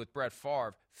did with Brett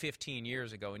Favre 15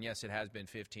 years ago, and yes, it has been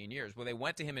 15 years, where they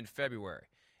went to him in February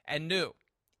and knew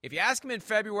if you ask him in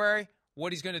February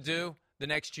what he's going to do the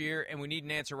next year and we need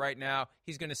an answer right now,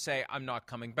 he's going to say, I'm not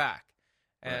coming back.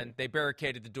 And They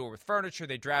barricaded the door with furniture.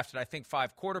 They drafted, I think,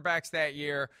 5 quarterbacks that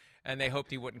year, and they hoped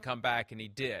he wouldn't come back, and he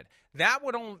did. That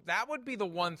would be the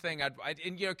one thing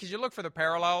because you look for the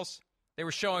parallels. They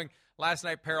were showing last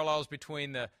night parallels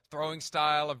between the throwing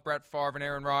style of Brett Favre and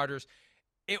Aaron Rodgers.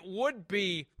 It would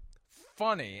be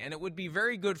funny, and it would be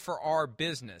very good for our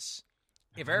business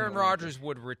if Aaron Rodgers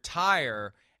would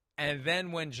retire and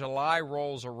then when July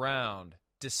rolls around,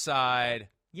 decide,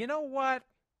 you know what?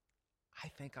 I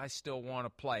think I still want to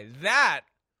play. That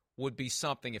would be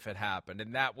something if it happened,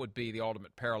 and that would be the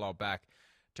ultimate parallel back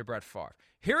to Brett Favre.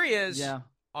 Here he is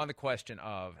on the question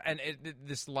of, and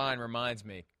this line reminds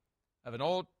me of an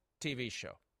old TV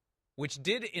show, which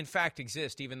did in fact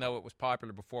exist even though it was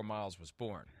popular before Miles was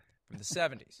born, from the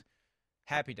 70s.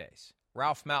 Happy Days.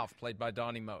 Ralph Malph, played by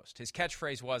Donnie Most. His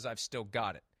catchphrase was, I've still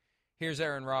got it. Here's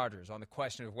Aaron Rodgers on the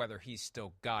question of whether he's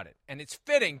still got it. And it's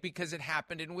fitting because it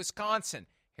happened in Wisconsin.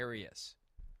 Here he is.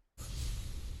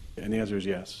 And the answer is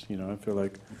yes. I feel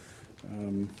like,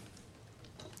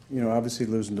 obviously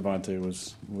losing Devontae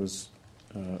was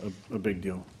a big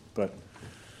deal. But,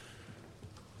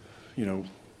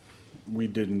 we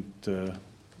didn't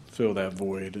fill that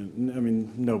void. And, I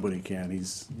mean, nobody can.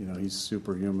 He's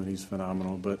superhuman. He's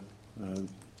phenomenal. But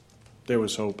there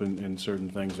was hope in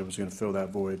certain things that was going to fill that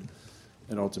void.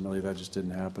 And ultimately that just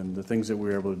didn't happen. The things that we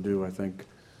were able to do, I think,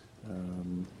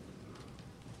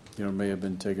 may have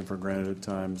been taken for granted at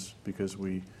times because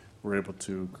we were able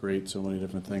to create so many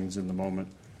different things in the moment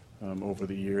over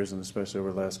the years, and especially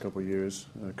over the last couple of years,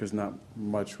 because not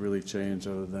much really changed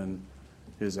other than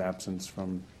his absence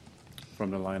from the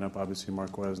lineup. Obviously,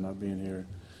 Marquez not being here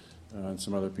and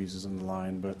some other pieces in the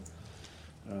line, but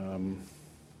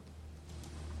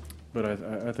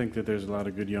I think that there's a lot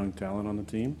of good young talent on the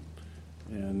team,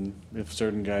 and if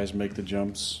certain guys make the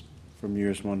jumps from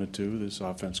years 1 to 2, this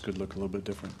offense could look a little bit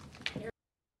different.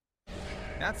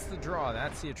 That's the draw.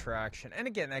 That's the attraction. And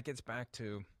again, that gets back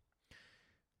to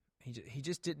he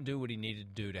just didn't do what he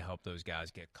needed to do to help those guys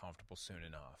get comfortable soon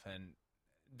enough. And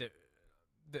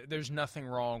there's nothing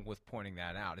wrong with pointing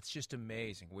that out. It's just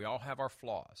amazing. We all have our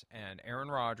flaws. And Aaron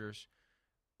Rodgers,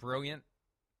 brilliant,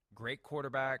 great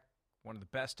quarterback, one of the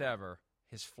best ever.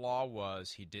 His flaw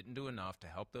was he didn't do enough to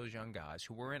help those young guys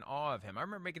who were in awe of him. I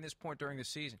remember making this point during the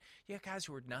season. You had guys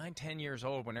who were 9, 10 years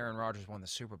old when Aaron Rodgers won the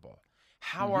Super Bowl.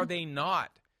 How are they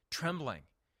not trembling?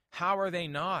 How are they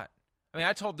not? I mean,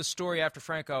 I told the story after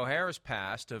Franco Harris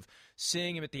passed of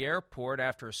seeing him at the airport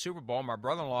after a Super Bowl. My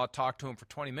brother-in-law talked to him for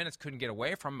 20 minutes, couldn't get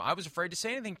away from him. I was afraid to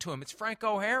say anything to him. It's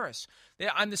Franco Harris.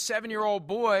 I'm the 7-year-old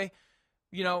boy,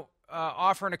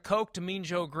 offering a Coke to Mean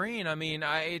Joe Green. I mean,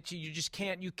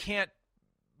 you can't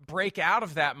break out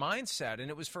of that mindset. And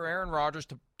it was for Aaron Rodgers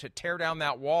to tear down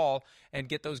that wall and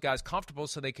get those guys comfortable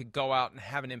so they could go out and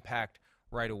have an impact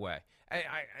right away.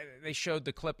 They showed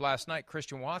the clip last night,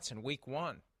 Christian Watson, week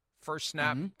 1, first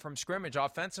snap from scrimmage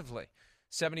offensively,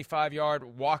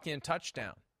 75-yard walk-in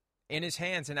touchdown in his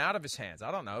hands and out of his hands.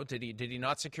 I don't know. Did he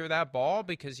not secure that ball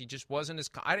because he just wasn't as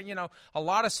 – a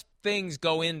lot of things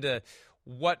go into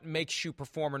what makes you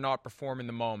perform or not perform in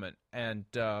the moment. And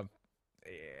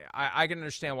I can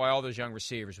understand why all those young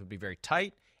receivers would be very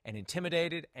tight and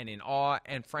intimidated and in awe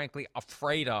and, frankly,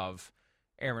 afraid of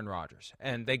Aaron Rodgers.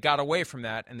 And they got away from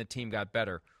that, and the team got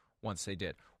better once they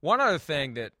did. One other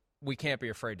thing that we can't be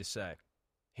afraid to say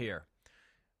here,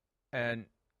 and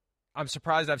I'm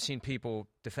surprised I've seen people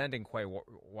defending Quay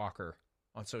Walker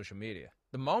on social media.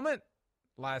 The moment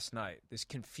last night, this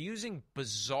confusing,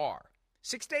 bizarre,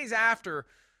 6 days after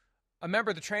a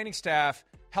member of the training staff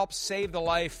helped save the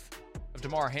life of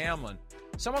Damar Hamlin,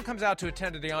 someone comes out to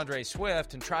attend to DeAndre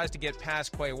Swift and tries to get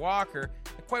past Quay Walker,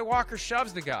 and Quay Walker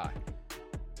shoves the guy.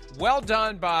 Well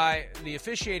done by the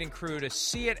officiating crew to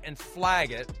see it and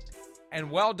flag it, and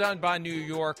well done by New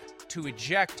York to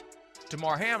eject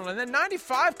Damar Hamlin. And then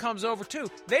 95 comes over, too.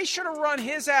 They should have run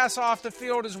his ass off the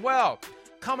field as well.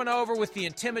 Coming over with the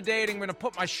intimidating, I'm going to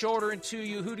put my shoulder into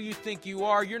you. Who do you think you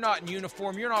are? You're not in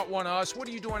uniform. You're not one of us. What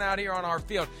are you doing out here on our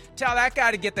field? Tell that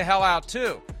guy to get the hell out,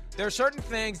 too. There are certain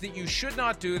things that you should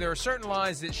not do. There are certain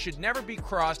lines that should never be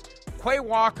crossed. Quay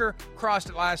Walker crossed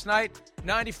it last night.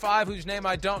 95, whose name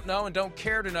I don't know and don't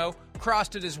care to know,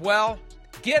 crossed it as well.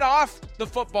 Get off the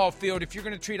football field if you're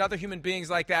going to treat other human beings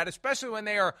like that, especially when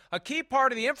they are a key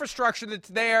part of the infrastructure that's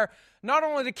there, not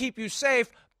only to keep you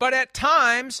safe, but at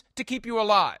times to keep you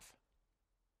alive.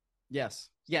 Yes.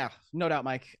 Yeah, no doubt,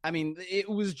 Mike. I mean, it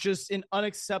was just an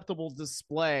unacceptable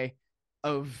display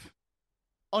of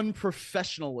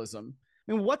unprofessionalism.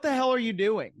 I mean, what the hell are you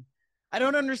doing? I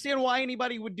don't understand why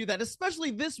anybody would do that,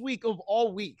 especially this week of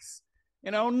all weeks.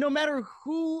 No matter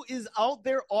who is out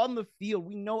there on the field,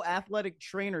 we know athletic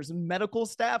trainers and medical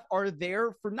staff are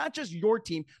there for not just your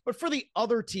team, but for the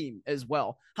other team as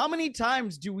well. How many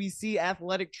times do we see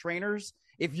athletic trainers?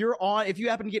 If you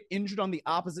happen to get injured on the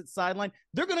opposite sideline,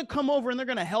 they're going to come over and they're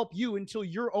going to help you until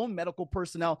your own medical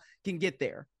personnel can get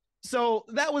there. So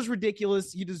that was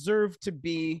ridiculous. You deserve to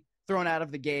be thrown out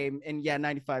of the game. And yeah,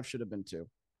 95 should have been too.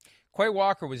 Quay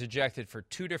Walker was ejected for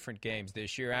 2 different games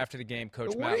this year. After the game,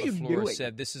 Coach Matt LaFleur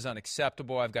said, "This is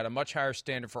unacceptable. I've got a much higher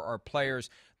standard for our players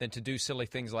than to do silly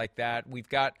things like that. We've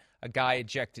got a guy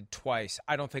ejected twice.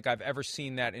 I don't think I've ever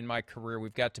seen that in my career.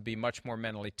 We've got to be much more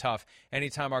mentally tough.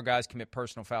 Anytime our guys commit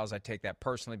personal fouls, I take that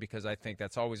personally because I think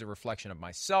that's always a reflection of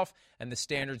myself and the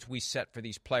standards we set for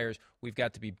these players. We've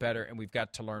got to be better, and we've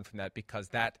got to learn from that because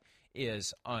that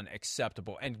is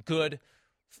unacceptable." And good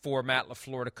for Matt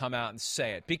LaFleur to come out and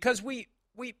say it, because we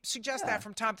suggest that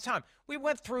from time to time. We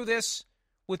went through this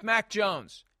with Mac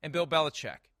Jones and Bill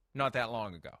Belichick not that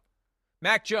long ago.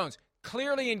 Mac Jones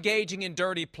clearly engaging in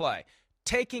dirty play,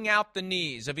 taking out the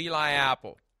knees of Eli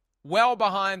Apple, well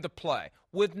behind the play,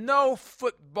 with no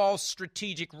football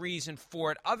strategic reason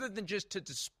for it other than just to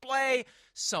display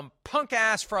some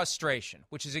punk-ass frustration,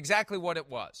 which is exactly what it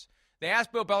was. They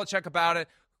asked Bill Belichick about it.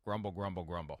 Grumble, grumble,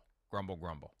 grumble, grumble,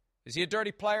 grumble. Is he a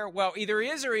dirty player? Well, either he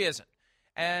is or he isn't.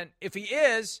 And if he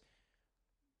is,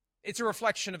 it's a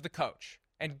reflection of the coach.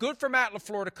 And good for Matt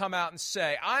LaFleur to come out and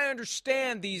say, I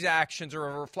understand these actions are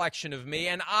a reflection of me,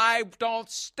 and I don't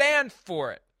stand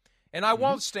for it. And I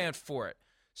won't stand for it.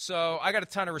 So I got a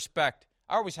ton of respect.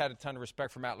 I always had a ton of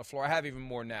respect for Matt LaFleur. I have even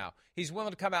more now. He's willing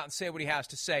to come out and say what he has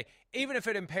to say, even if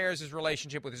it impairs his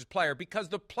relationship with his player, because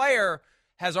the player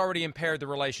has already impaired the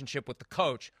relationship with the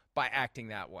coach by acting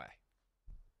that way.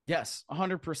 Yes,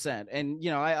 100%. And,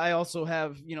 I also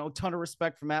have, a ton of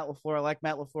respect for Matt LaFleur. I like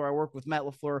Matt LaFleur. I work with Matt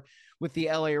LaFleur with the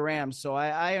LA Rams. So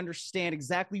I understand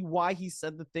exactly why he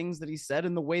said the things that he said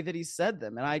and the way that he said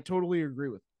them. And I totally agree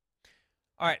with him.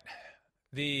 All right.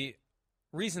 The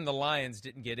reason the Lions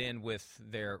didn't get in with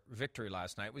their victory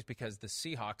last night was because the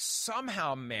Seahawks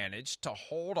somehow managed to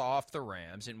hold off the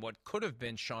Rams in what could have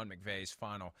been Sean McVay's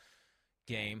final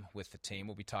game with the team.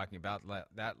 We'll be talking about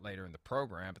that later in the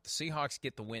program. But the Seahawks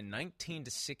get the win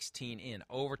 19-16 in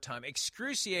overtime.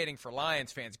 Excruciating for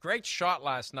Lions fans. Great shot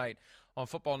last night on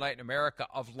Football Night in America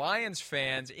of Lions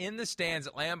fans in the stands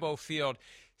at Lambeau Field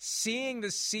seeing the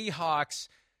Seahawks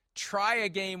try a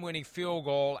game-winning field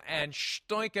goal and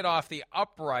stoink it off the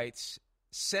uprights,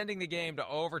 sending the game to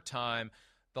overtime.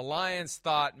 The Lions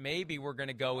thought maybe we're going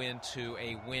to go into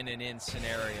a win-and-in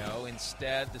scenario.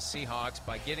 Instead, the Seahawks,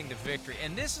 by getting the victory.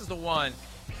 And this is the one,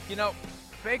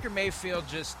 Baker Mayfield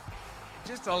it's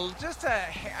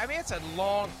a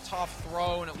long, tough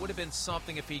throw, and it would have been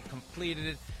something if he'd completed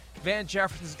it. Van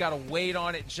Jefferson's got to wait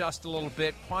on it just a little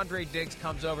bit. Quandre Diggs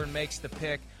comes over and makes the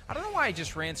pick. I don't know why he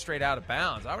just ran straight out of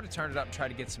bounds. I would have turned it up and tried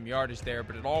to get some yardage there,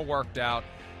 but it all worked out,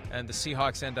 and the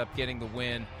Seahawks end up getting the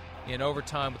win in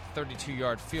overtime with a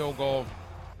 32-yard field goal.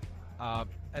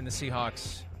 And the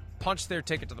Seahawks punched their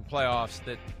ticket to the playoffs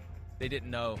that they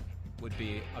didn't know would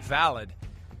be a valid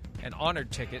and honored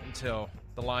ticket until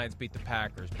the Lions beat the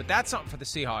Packers. But that's something for the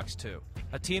Seahawks, too.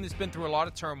 A team that's been through a lot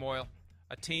of turmoil,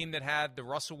 a team that had the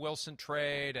Russell Wilson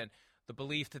trade and the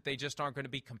belief that they just aren't going to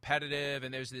be competitive,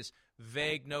 and there's this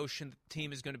vague notion that the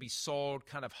team is going to be sold,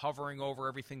 kind of hovering over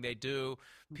everything they do.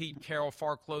 Pete Carroll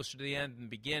far closer to the end than the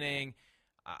beginning.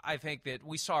 I think that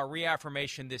we saw a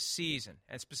reaffirmation this season,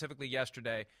 and specifically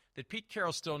yesterday, that Pete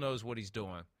Carroll still knows what he's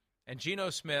doing. And Geno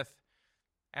Smith,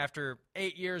 after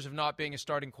 8 years of not being a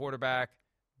starting quarterback,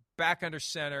 back under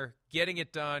center, getting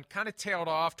it done, kind of tailed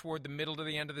off toward the middle to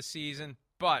the end of the season,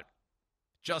 but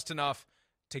just enough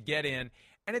to get in.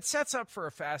 And it sets up for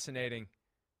a fascinating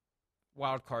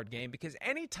wild card game, because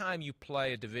anytime you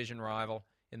play a division rival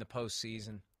in the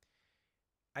postseason,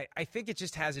 I think it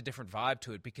just has a different vibe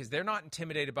to it, because they're not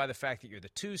intimidated by the fact that you're the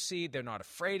 2 seed. They're not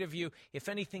afraid of you. If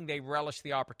anything, they relish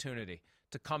the opportunity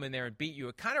to come in there and beat you.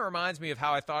 It kind of reminds me of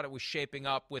how I thought it was shaping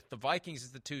up with the Vikings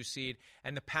as the 2 seed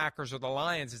and the Packers or the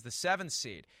Lions as the 7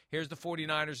 seed. Here's the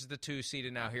 49ers as the 2 seed,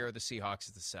 and now here are the Seahawks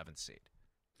as the 7 seed.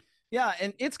 Yeah,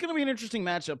 and it's going to be an interesting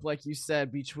matchup, like you said,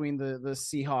 between the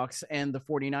Seahawks and the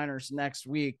 49ers next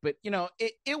week. But,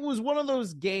 it was one of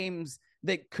those games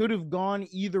that could have gone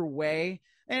either way.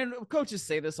 And coaches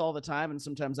say this all the time, and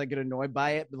sometimes I get annoyed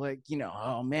by it. But like,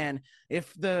 oh man,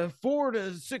 if the 4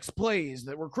 to 6 plays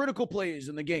that were critical plays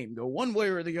in the game go one way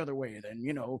or the other way, then,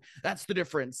 that's the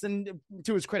difference. And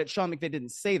to his credit, Sean McVay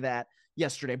didn't say that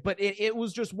yesterday, but it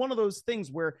was just one of those things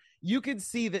where you could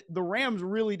see that the Rams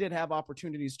really did have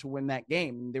opportunities to win that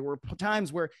game. There were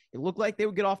times where it looked like they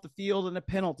would get off the field and a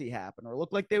penalty happened, or it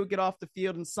looked like they would get off the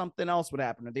field and something else would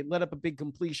happen, or they'd let up a big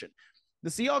completion. The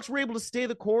Seahawks were able to stay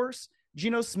the course.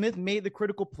 Geno Smith made the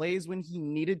critical plays when he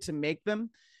needed to make them.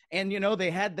 And,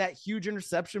 they had that huge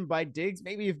interception by Diggs.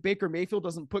 Maybe if Baker Mayfield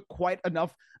doesn't put quite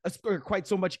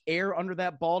so much air under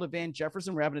that ball to Van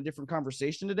Jefferson, we're having a different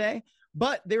conversation today.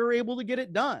 But they were able to get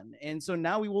it done. And so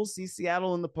now we will see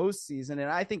Seattle in the postseason. And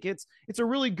I think it's a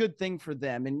really good thing for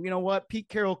them. And you know what? Pete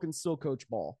Carroll can still coach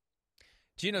ball.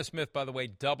 Geno Smith, by the way,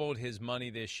 doubled his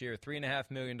money this year,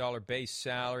 $3.5 million base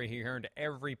salary. He earned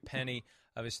every penny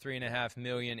of his $3.5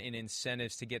 million in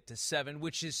incentives to get to $7 million,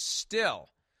 which is still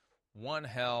one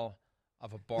hell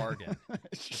of a bargain.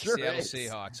 Sure Seattle is.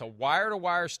 Seahawks, a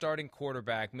wire-to-wire starting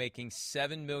quarterback making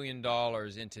 $7 million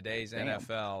in today's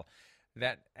NFL.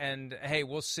 Hey,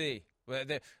 we'll see.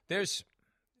 This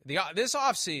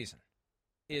offseason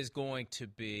is going to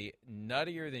be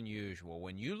nuttier than usual.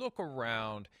 When you look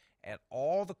around at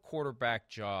all the quarterback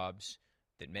jobs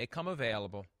that may come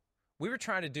available, we were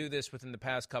trying to do this within the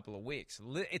past couple of weeks.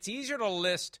 It's easier to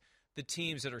list the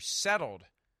teams that are settled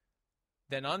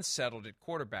than unsettled at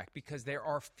quarterback because there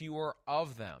are fewer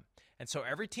of them. And so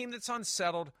every team that's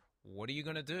unsettled, what are you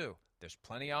going to do? There's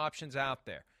plenty of options out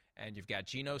there. And you've got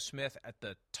Geno Smith at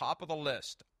the top of the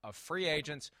list of free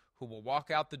agents who will walk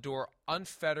out the door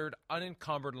unfettered,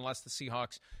 unencumbered, unless the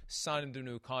Seahawks sign him to a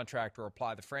new contract or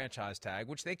apply the franchise tag,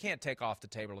 which they can't take off the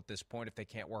table at this point if they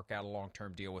can't work out a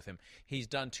long-term deal with him. He's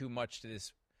done too much to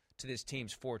this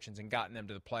team's fortunes and gotten them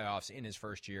to the playoffs in his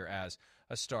first year as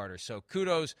a starter. So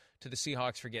kudos to the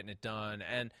Seahawks for getting it done.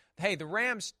 And, hey, the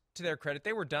Rams, to their credit,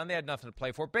 they were done. They had nothing to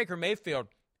play for. Baker Mayfield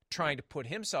trying to put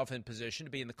himself in position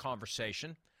to be in the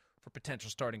conversation for potential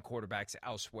starting quarterbacks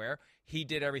elsewhere. He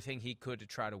did everything he could to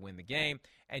try to win the game.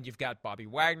 And you've got Bobby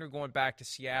Wagner going back to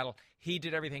Seattle. He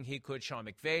did everything he could. Sean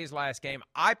McVay's last game.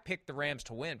 I picked the Rams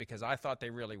to win because I thought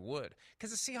they really would. Because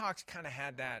the Seahawks kind of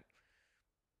had that,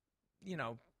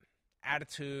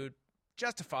 attitude,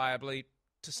 justifiably,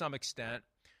 to some extent.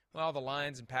 Well, the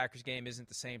Lions and Packers game isn't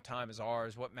the same time as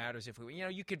ours. What matters if we,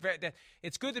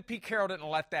 it's good that Pete Carroll didn't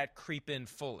let that creep in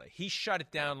fully. He shut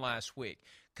it down last week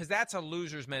because that's a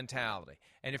loser's mentality.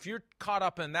 And if you're caught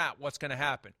up in that, what's going to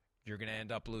happen? You're going to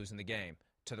end up losing the game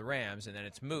to the Rams, and then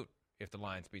it's moot if the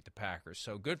Lions beat the Packers.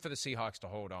 So good for the Seahawks to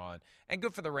hold on, and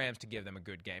good for the Rams to give them a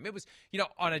good game. It was,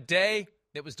 on a day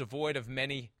that was devoid of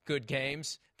many good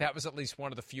games, that was at least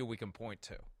one of the few we can point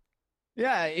to.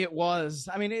 Yeah, it was.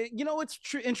 I mean, what's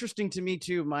interesting to me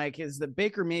too, Mike, is that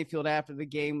Baker Mayfield after the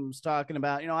game was talking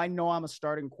about, I know I'm a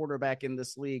starting quarterback in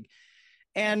this league.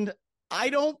 And I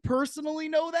don't personally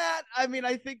know that. I mean,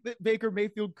 I think that Baker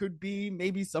Mayfield could be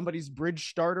maybe somebody's bridge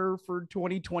starter for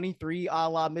 2023, a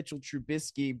la Mitchell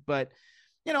Trubisky. But,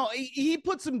 he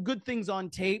put some good things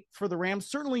on tape for the Rams,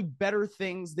 certainly better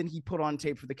things than he put on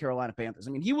tape for the Carolina Panthers.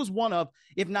 I mean, he was one of,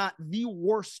 if not the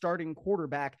worst starting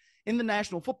quarterback in the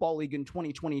National Football League in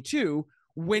 2022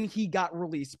 when he got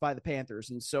released by the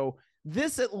Panthers. And so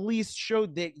this at least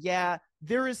showed that, yeah,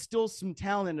 there is still some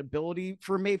talent and ability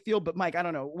for Mayfield. But, Mike, I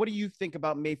don't know. What do you think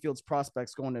about Mayfield's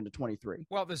prospects going into 23?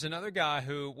 Well, there's another guy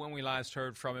who, when we last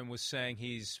heard from him, was saying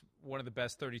he's one of the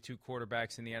best 32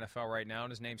 quarterbacks in the NFL right now,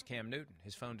 and his name's Cam Newton.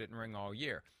 His phone didn't ring all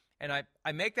year. And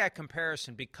I make that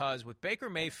comparison because with Baker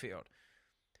Mayfield,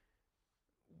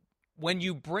 when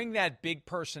you bring that big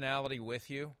personality with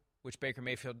you, which Baker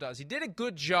Mayfield does, he did a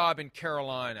good job in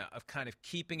Carolina of kind of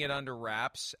keeping it under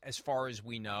wraps as far as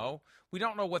we know. We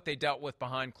don't know what they dealt with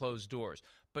behind closed doors.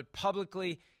 But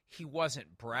publicly, he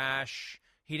wasn't brash.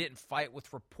 He didn't fight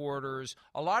with reporters.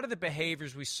 A lot of the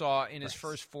behaviors we saw in his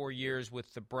first 4 years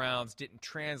with the Browns didn't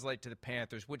translate to the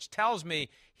Panthers, which tells me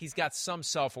he's got some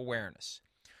self-awareness.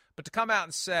 But to come out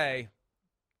and say,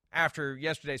 after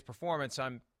yesterday's performance,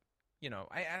 I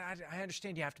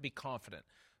understand you have to be confident.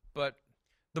 But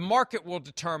the market will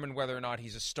determine whether or not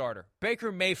he's a starter.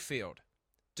 Baker Mayfield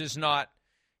does not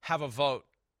have a vote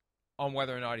on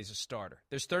whether or not he's a starter.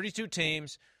 There's 32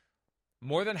 teams.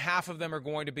 More than half of them are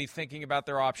going to be thinking about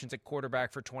their options at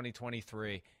quarterback for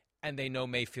 2023, and they know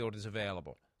Mayfield is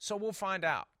available. So we'll find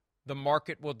out. The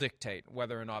market will dictate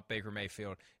whether or not Baker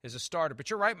Mayfield is a starter.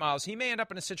 But you're right, Miles. He may end up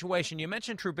in a situation. You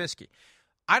mentioned Trubisky.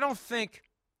 I don't think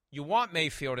you want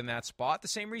Mayfield in that spot, the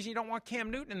same reason you don't want Cam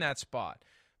Newton in that spot,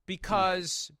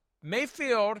 because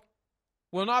Mayfield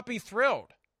will not be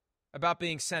thrilled about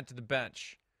being sent to the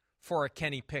bench for a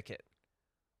Kenny Pickett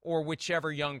or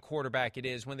whichever young quarterback it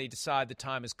is when they decide the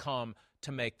time has come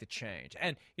to make the change.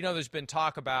 And, there's been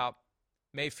talk about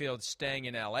Mayfield staying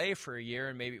in L.A. for a year,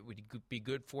 and maybe it would be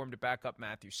good for him to back up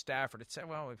Matthew Stafford. It said,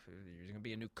 well, if there's going to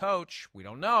be a new coach, we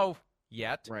don't know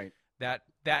yet. Right. That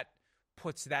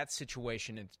puts that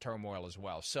situation into turmoil as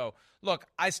well. So, look,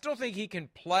 I still think he can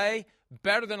play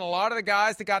better than a lot of the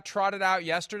guys that got trotted out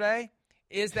yesterday.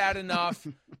 Is that enough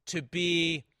to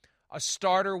be a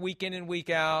starter week in and week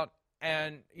out?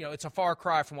 And, it's a far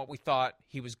cry from what we thought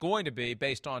he was going to be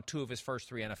based on 2 of his first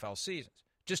 3 NFL seasons.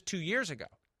 Just 2 years ago,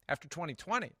 after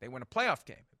 2020, they win a playoff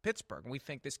game in Pittsburgh, and we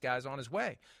think this guy's on his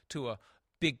way to a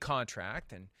big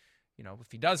contract. And,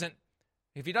 if he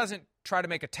doesn't try to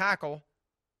make a tackle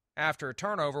after a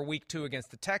turnover week 2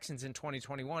 against the Texans in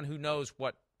 2021, who knows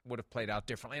what would have played out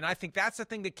differently. And I think that's the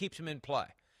thing that keeps him in play.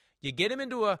 You get him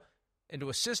into a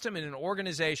system and an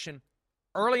organization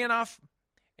early enough,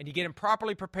 and you get him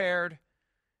properly prepared,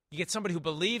 you get somebody who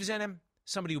believes in him,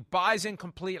 somebody who buys in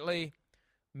completely,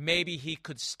 maybe he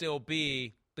could still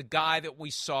be the guy that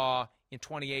we saw in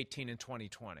 2018 and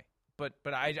 2020. But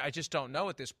I just don't know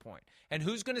at this point. And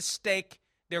who's going to stake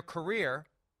their career,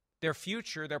 their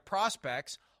future, their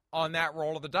prospects on that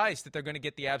roll of the dice that they're going to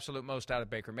get the absolute most out of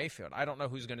Baker Mayfield? I don't know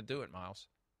who's going to do it, Miles.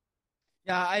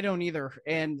 Yeah, I don't either.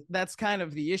 And that's kind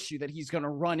of the issue that he's going to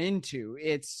run into.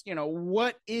 It's,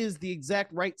 what is the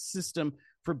exact right system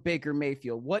for Baker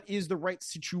Mayfield? What is the right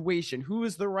situation? Who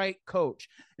is the right coach?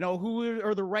 Who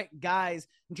are the right guys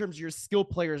in terms of your skill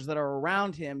players that are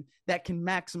around him that can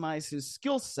maximize his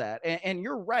skill set? And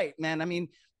you're right, man. I mean,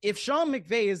 if Sean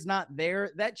McVay is not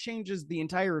there, that changes the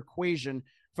entire equation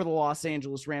for the Los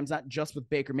Angeles Rams, not just with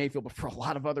Baker Mayfield, but for a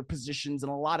lot of other positions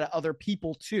and a lot of other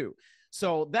people too.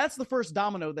 So that's the first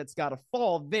domino that's got to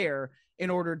fall there in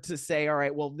order to say, all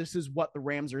right, well, this is what the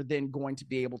Rams are then going to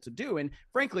be able to do. And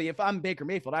frankly, if I'm Baker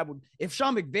Mayfield, if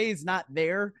Sean McVay's not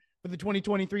there for the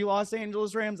 2023 Los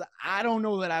Angeles Rams, I don't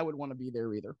know that I would want to be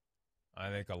there either. I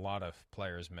think a lot of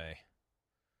players may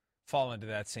fall into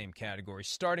that same category,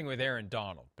 starting with Aaron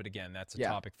Donald. But again, that's a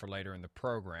topic for later in the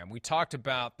program. We talked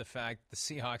about the fact the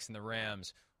Seahawks and the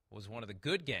Rams was one of the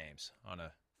good games on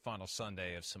a final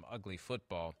Sunday of some ugly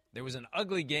football. There was an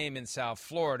ugly game in South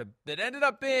Florida that ended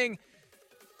up being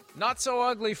not so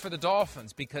ugly for the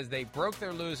Dolphins because they broke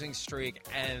their losing streak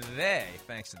and they,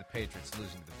 thanks to the Patriots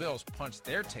losing to the Bills, punched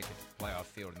their ticket to the playoff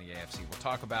field in the AFC. We'll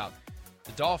talk about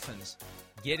the Dolphins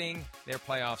getting their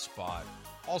playoff spot,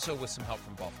 also with some help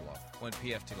from Buffalo, when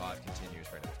PFT Live continues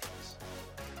right after this.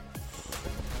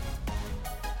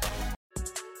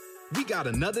 We got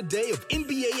another day of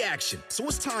NBA action, so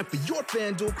it's time for your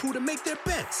FanDuel crew to make their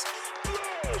bets.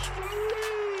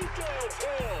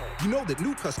 You know that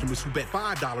new customers who bet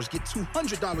 $5 get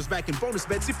 $200 back in bonus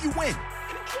bets if you win.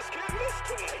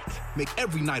 Make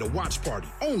every night a watch party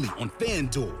only on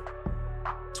FanDuel.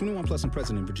 21 plus and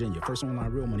present in Virginia. First online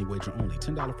real money wager only.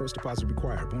 $10 first deposit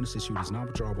required. Bonus issued is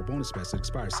non-withdrawable bonus bets that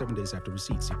expires 7 days after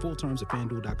receipt. See full terms at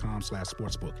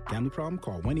FanDuel.com/sportsbook. Gambling problem?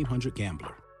 Call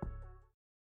 1-800-GAMBLER.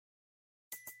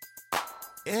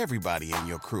 Everybody in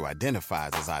your crew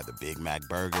identifies as either Big Mac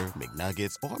Burger,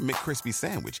 McNuggets, or McCrispy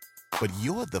Sandwich. But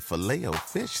you're the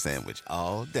Filet-O-Fish Sandwich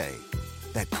all day.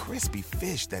 That crispy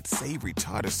fish, that savory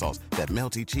tartar sauce, that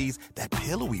melty cheese, that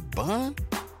pillowy bun.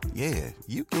 Yeah,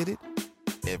 you get it.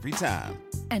 Every time.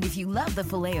 And if you love the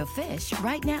Filet-O-Fish,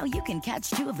 right now you can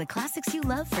catch 2 of the classics you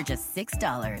love for just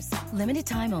 $6. Limited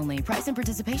time only. Price and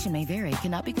participation may vary.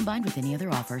 Cannot be combined with any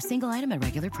other offer. Single item at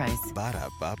regular price.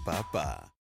 Ba-da-ba-ba-ba.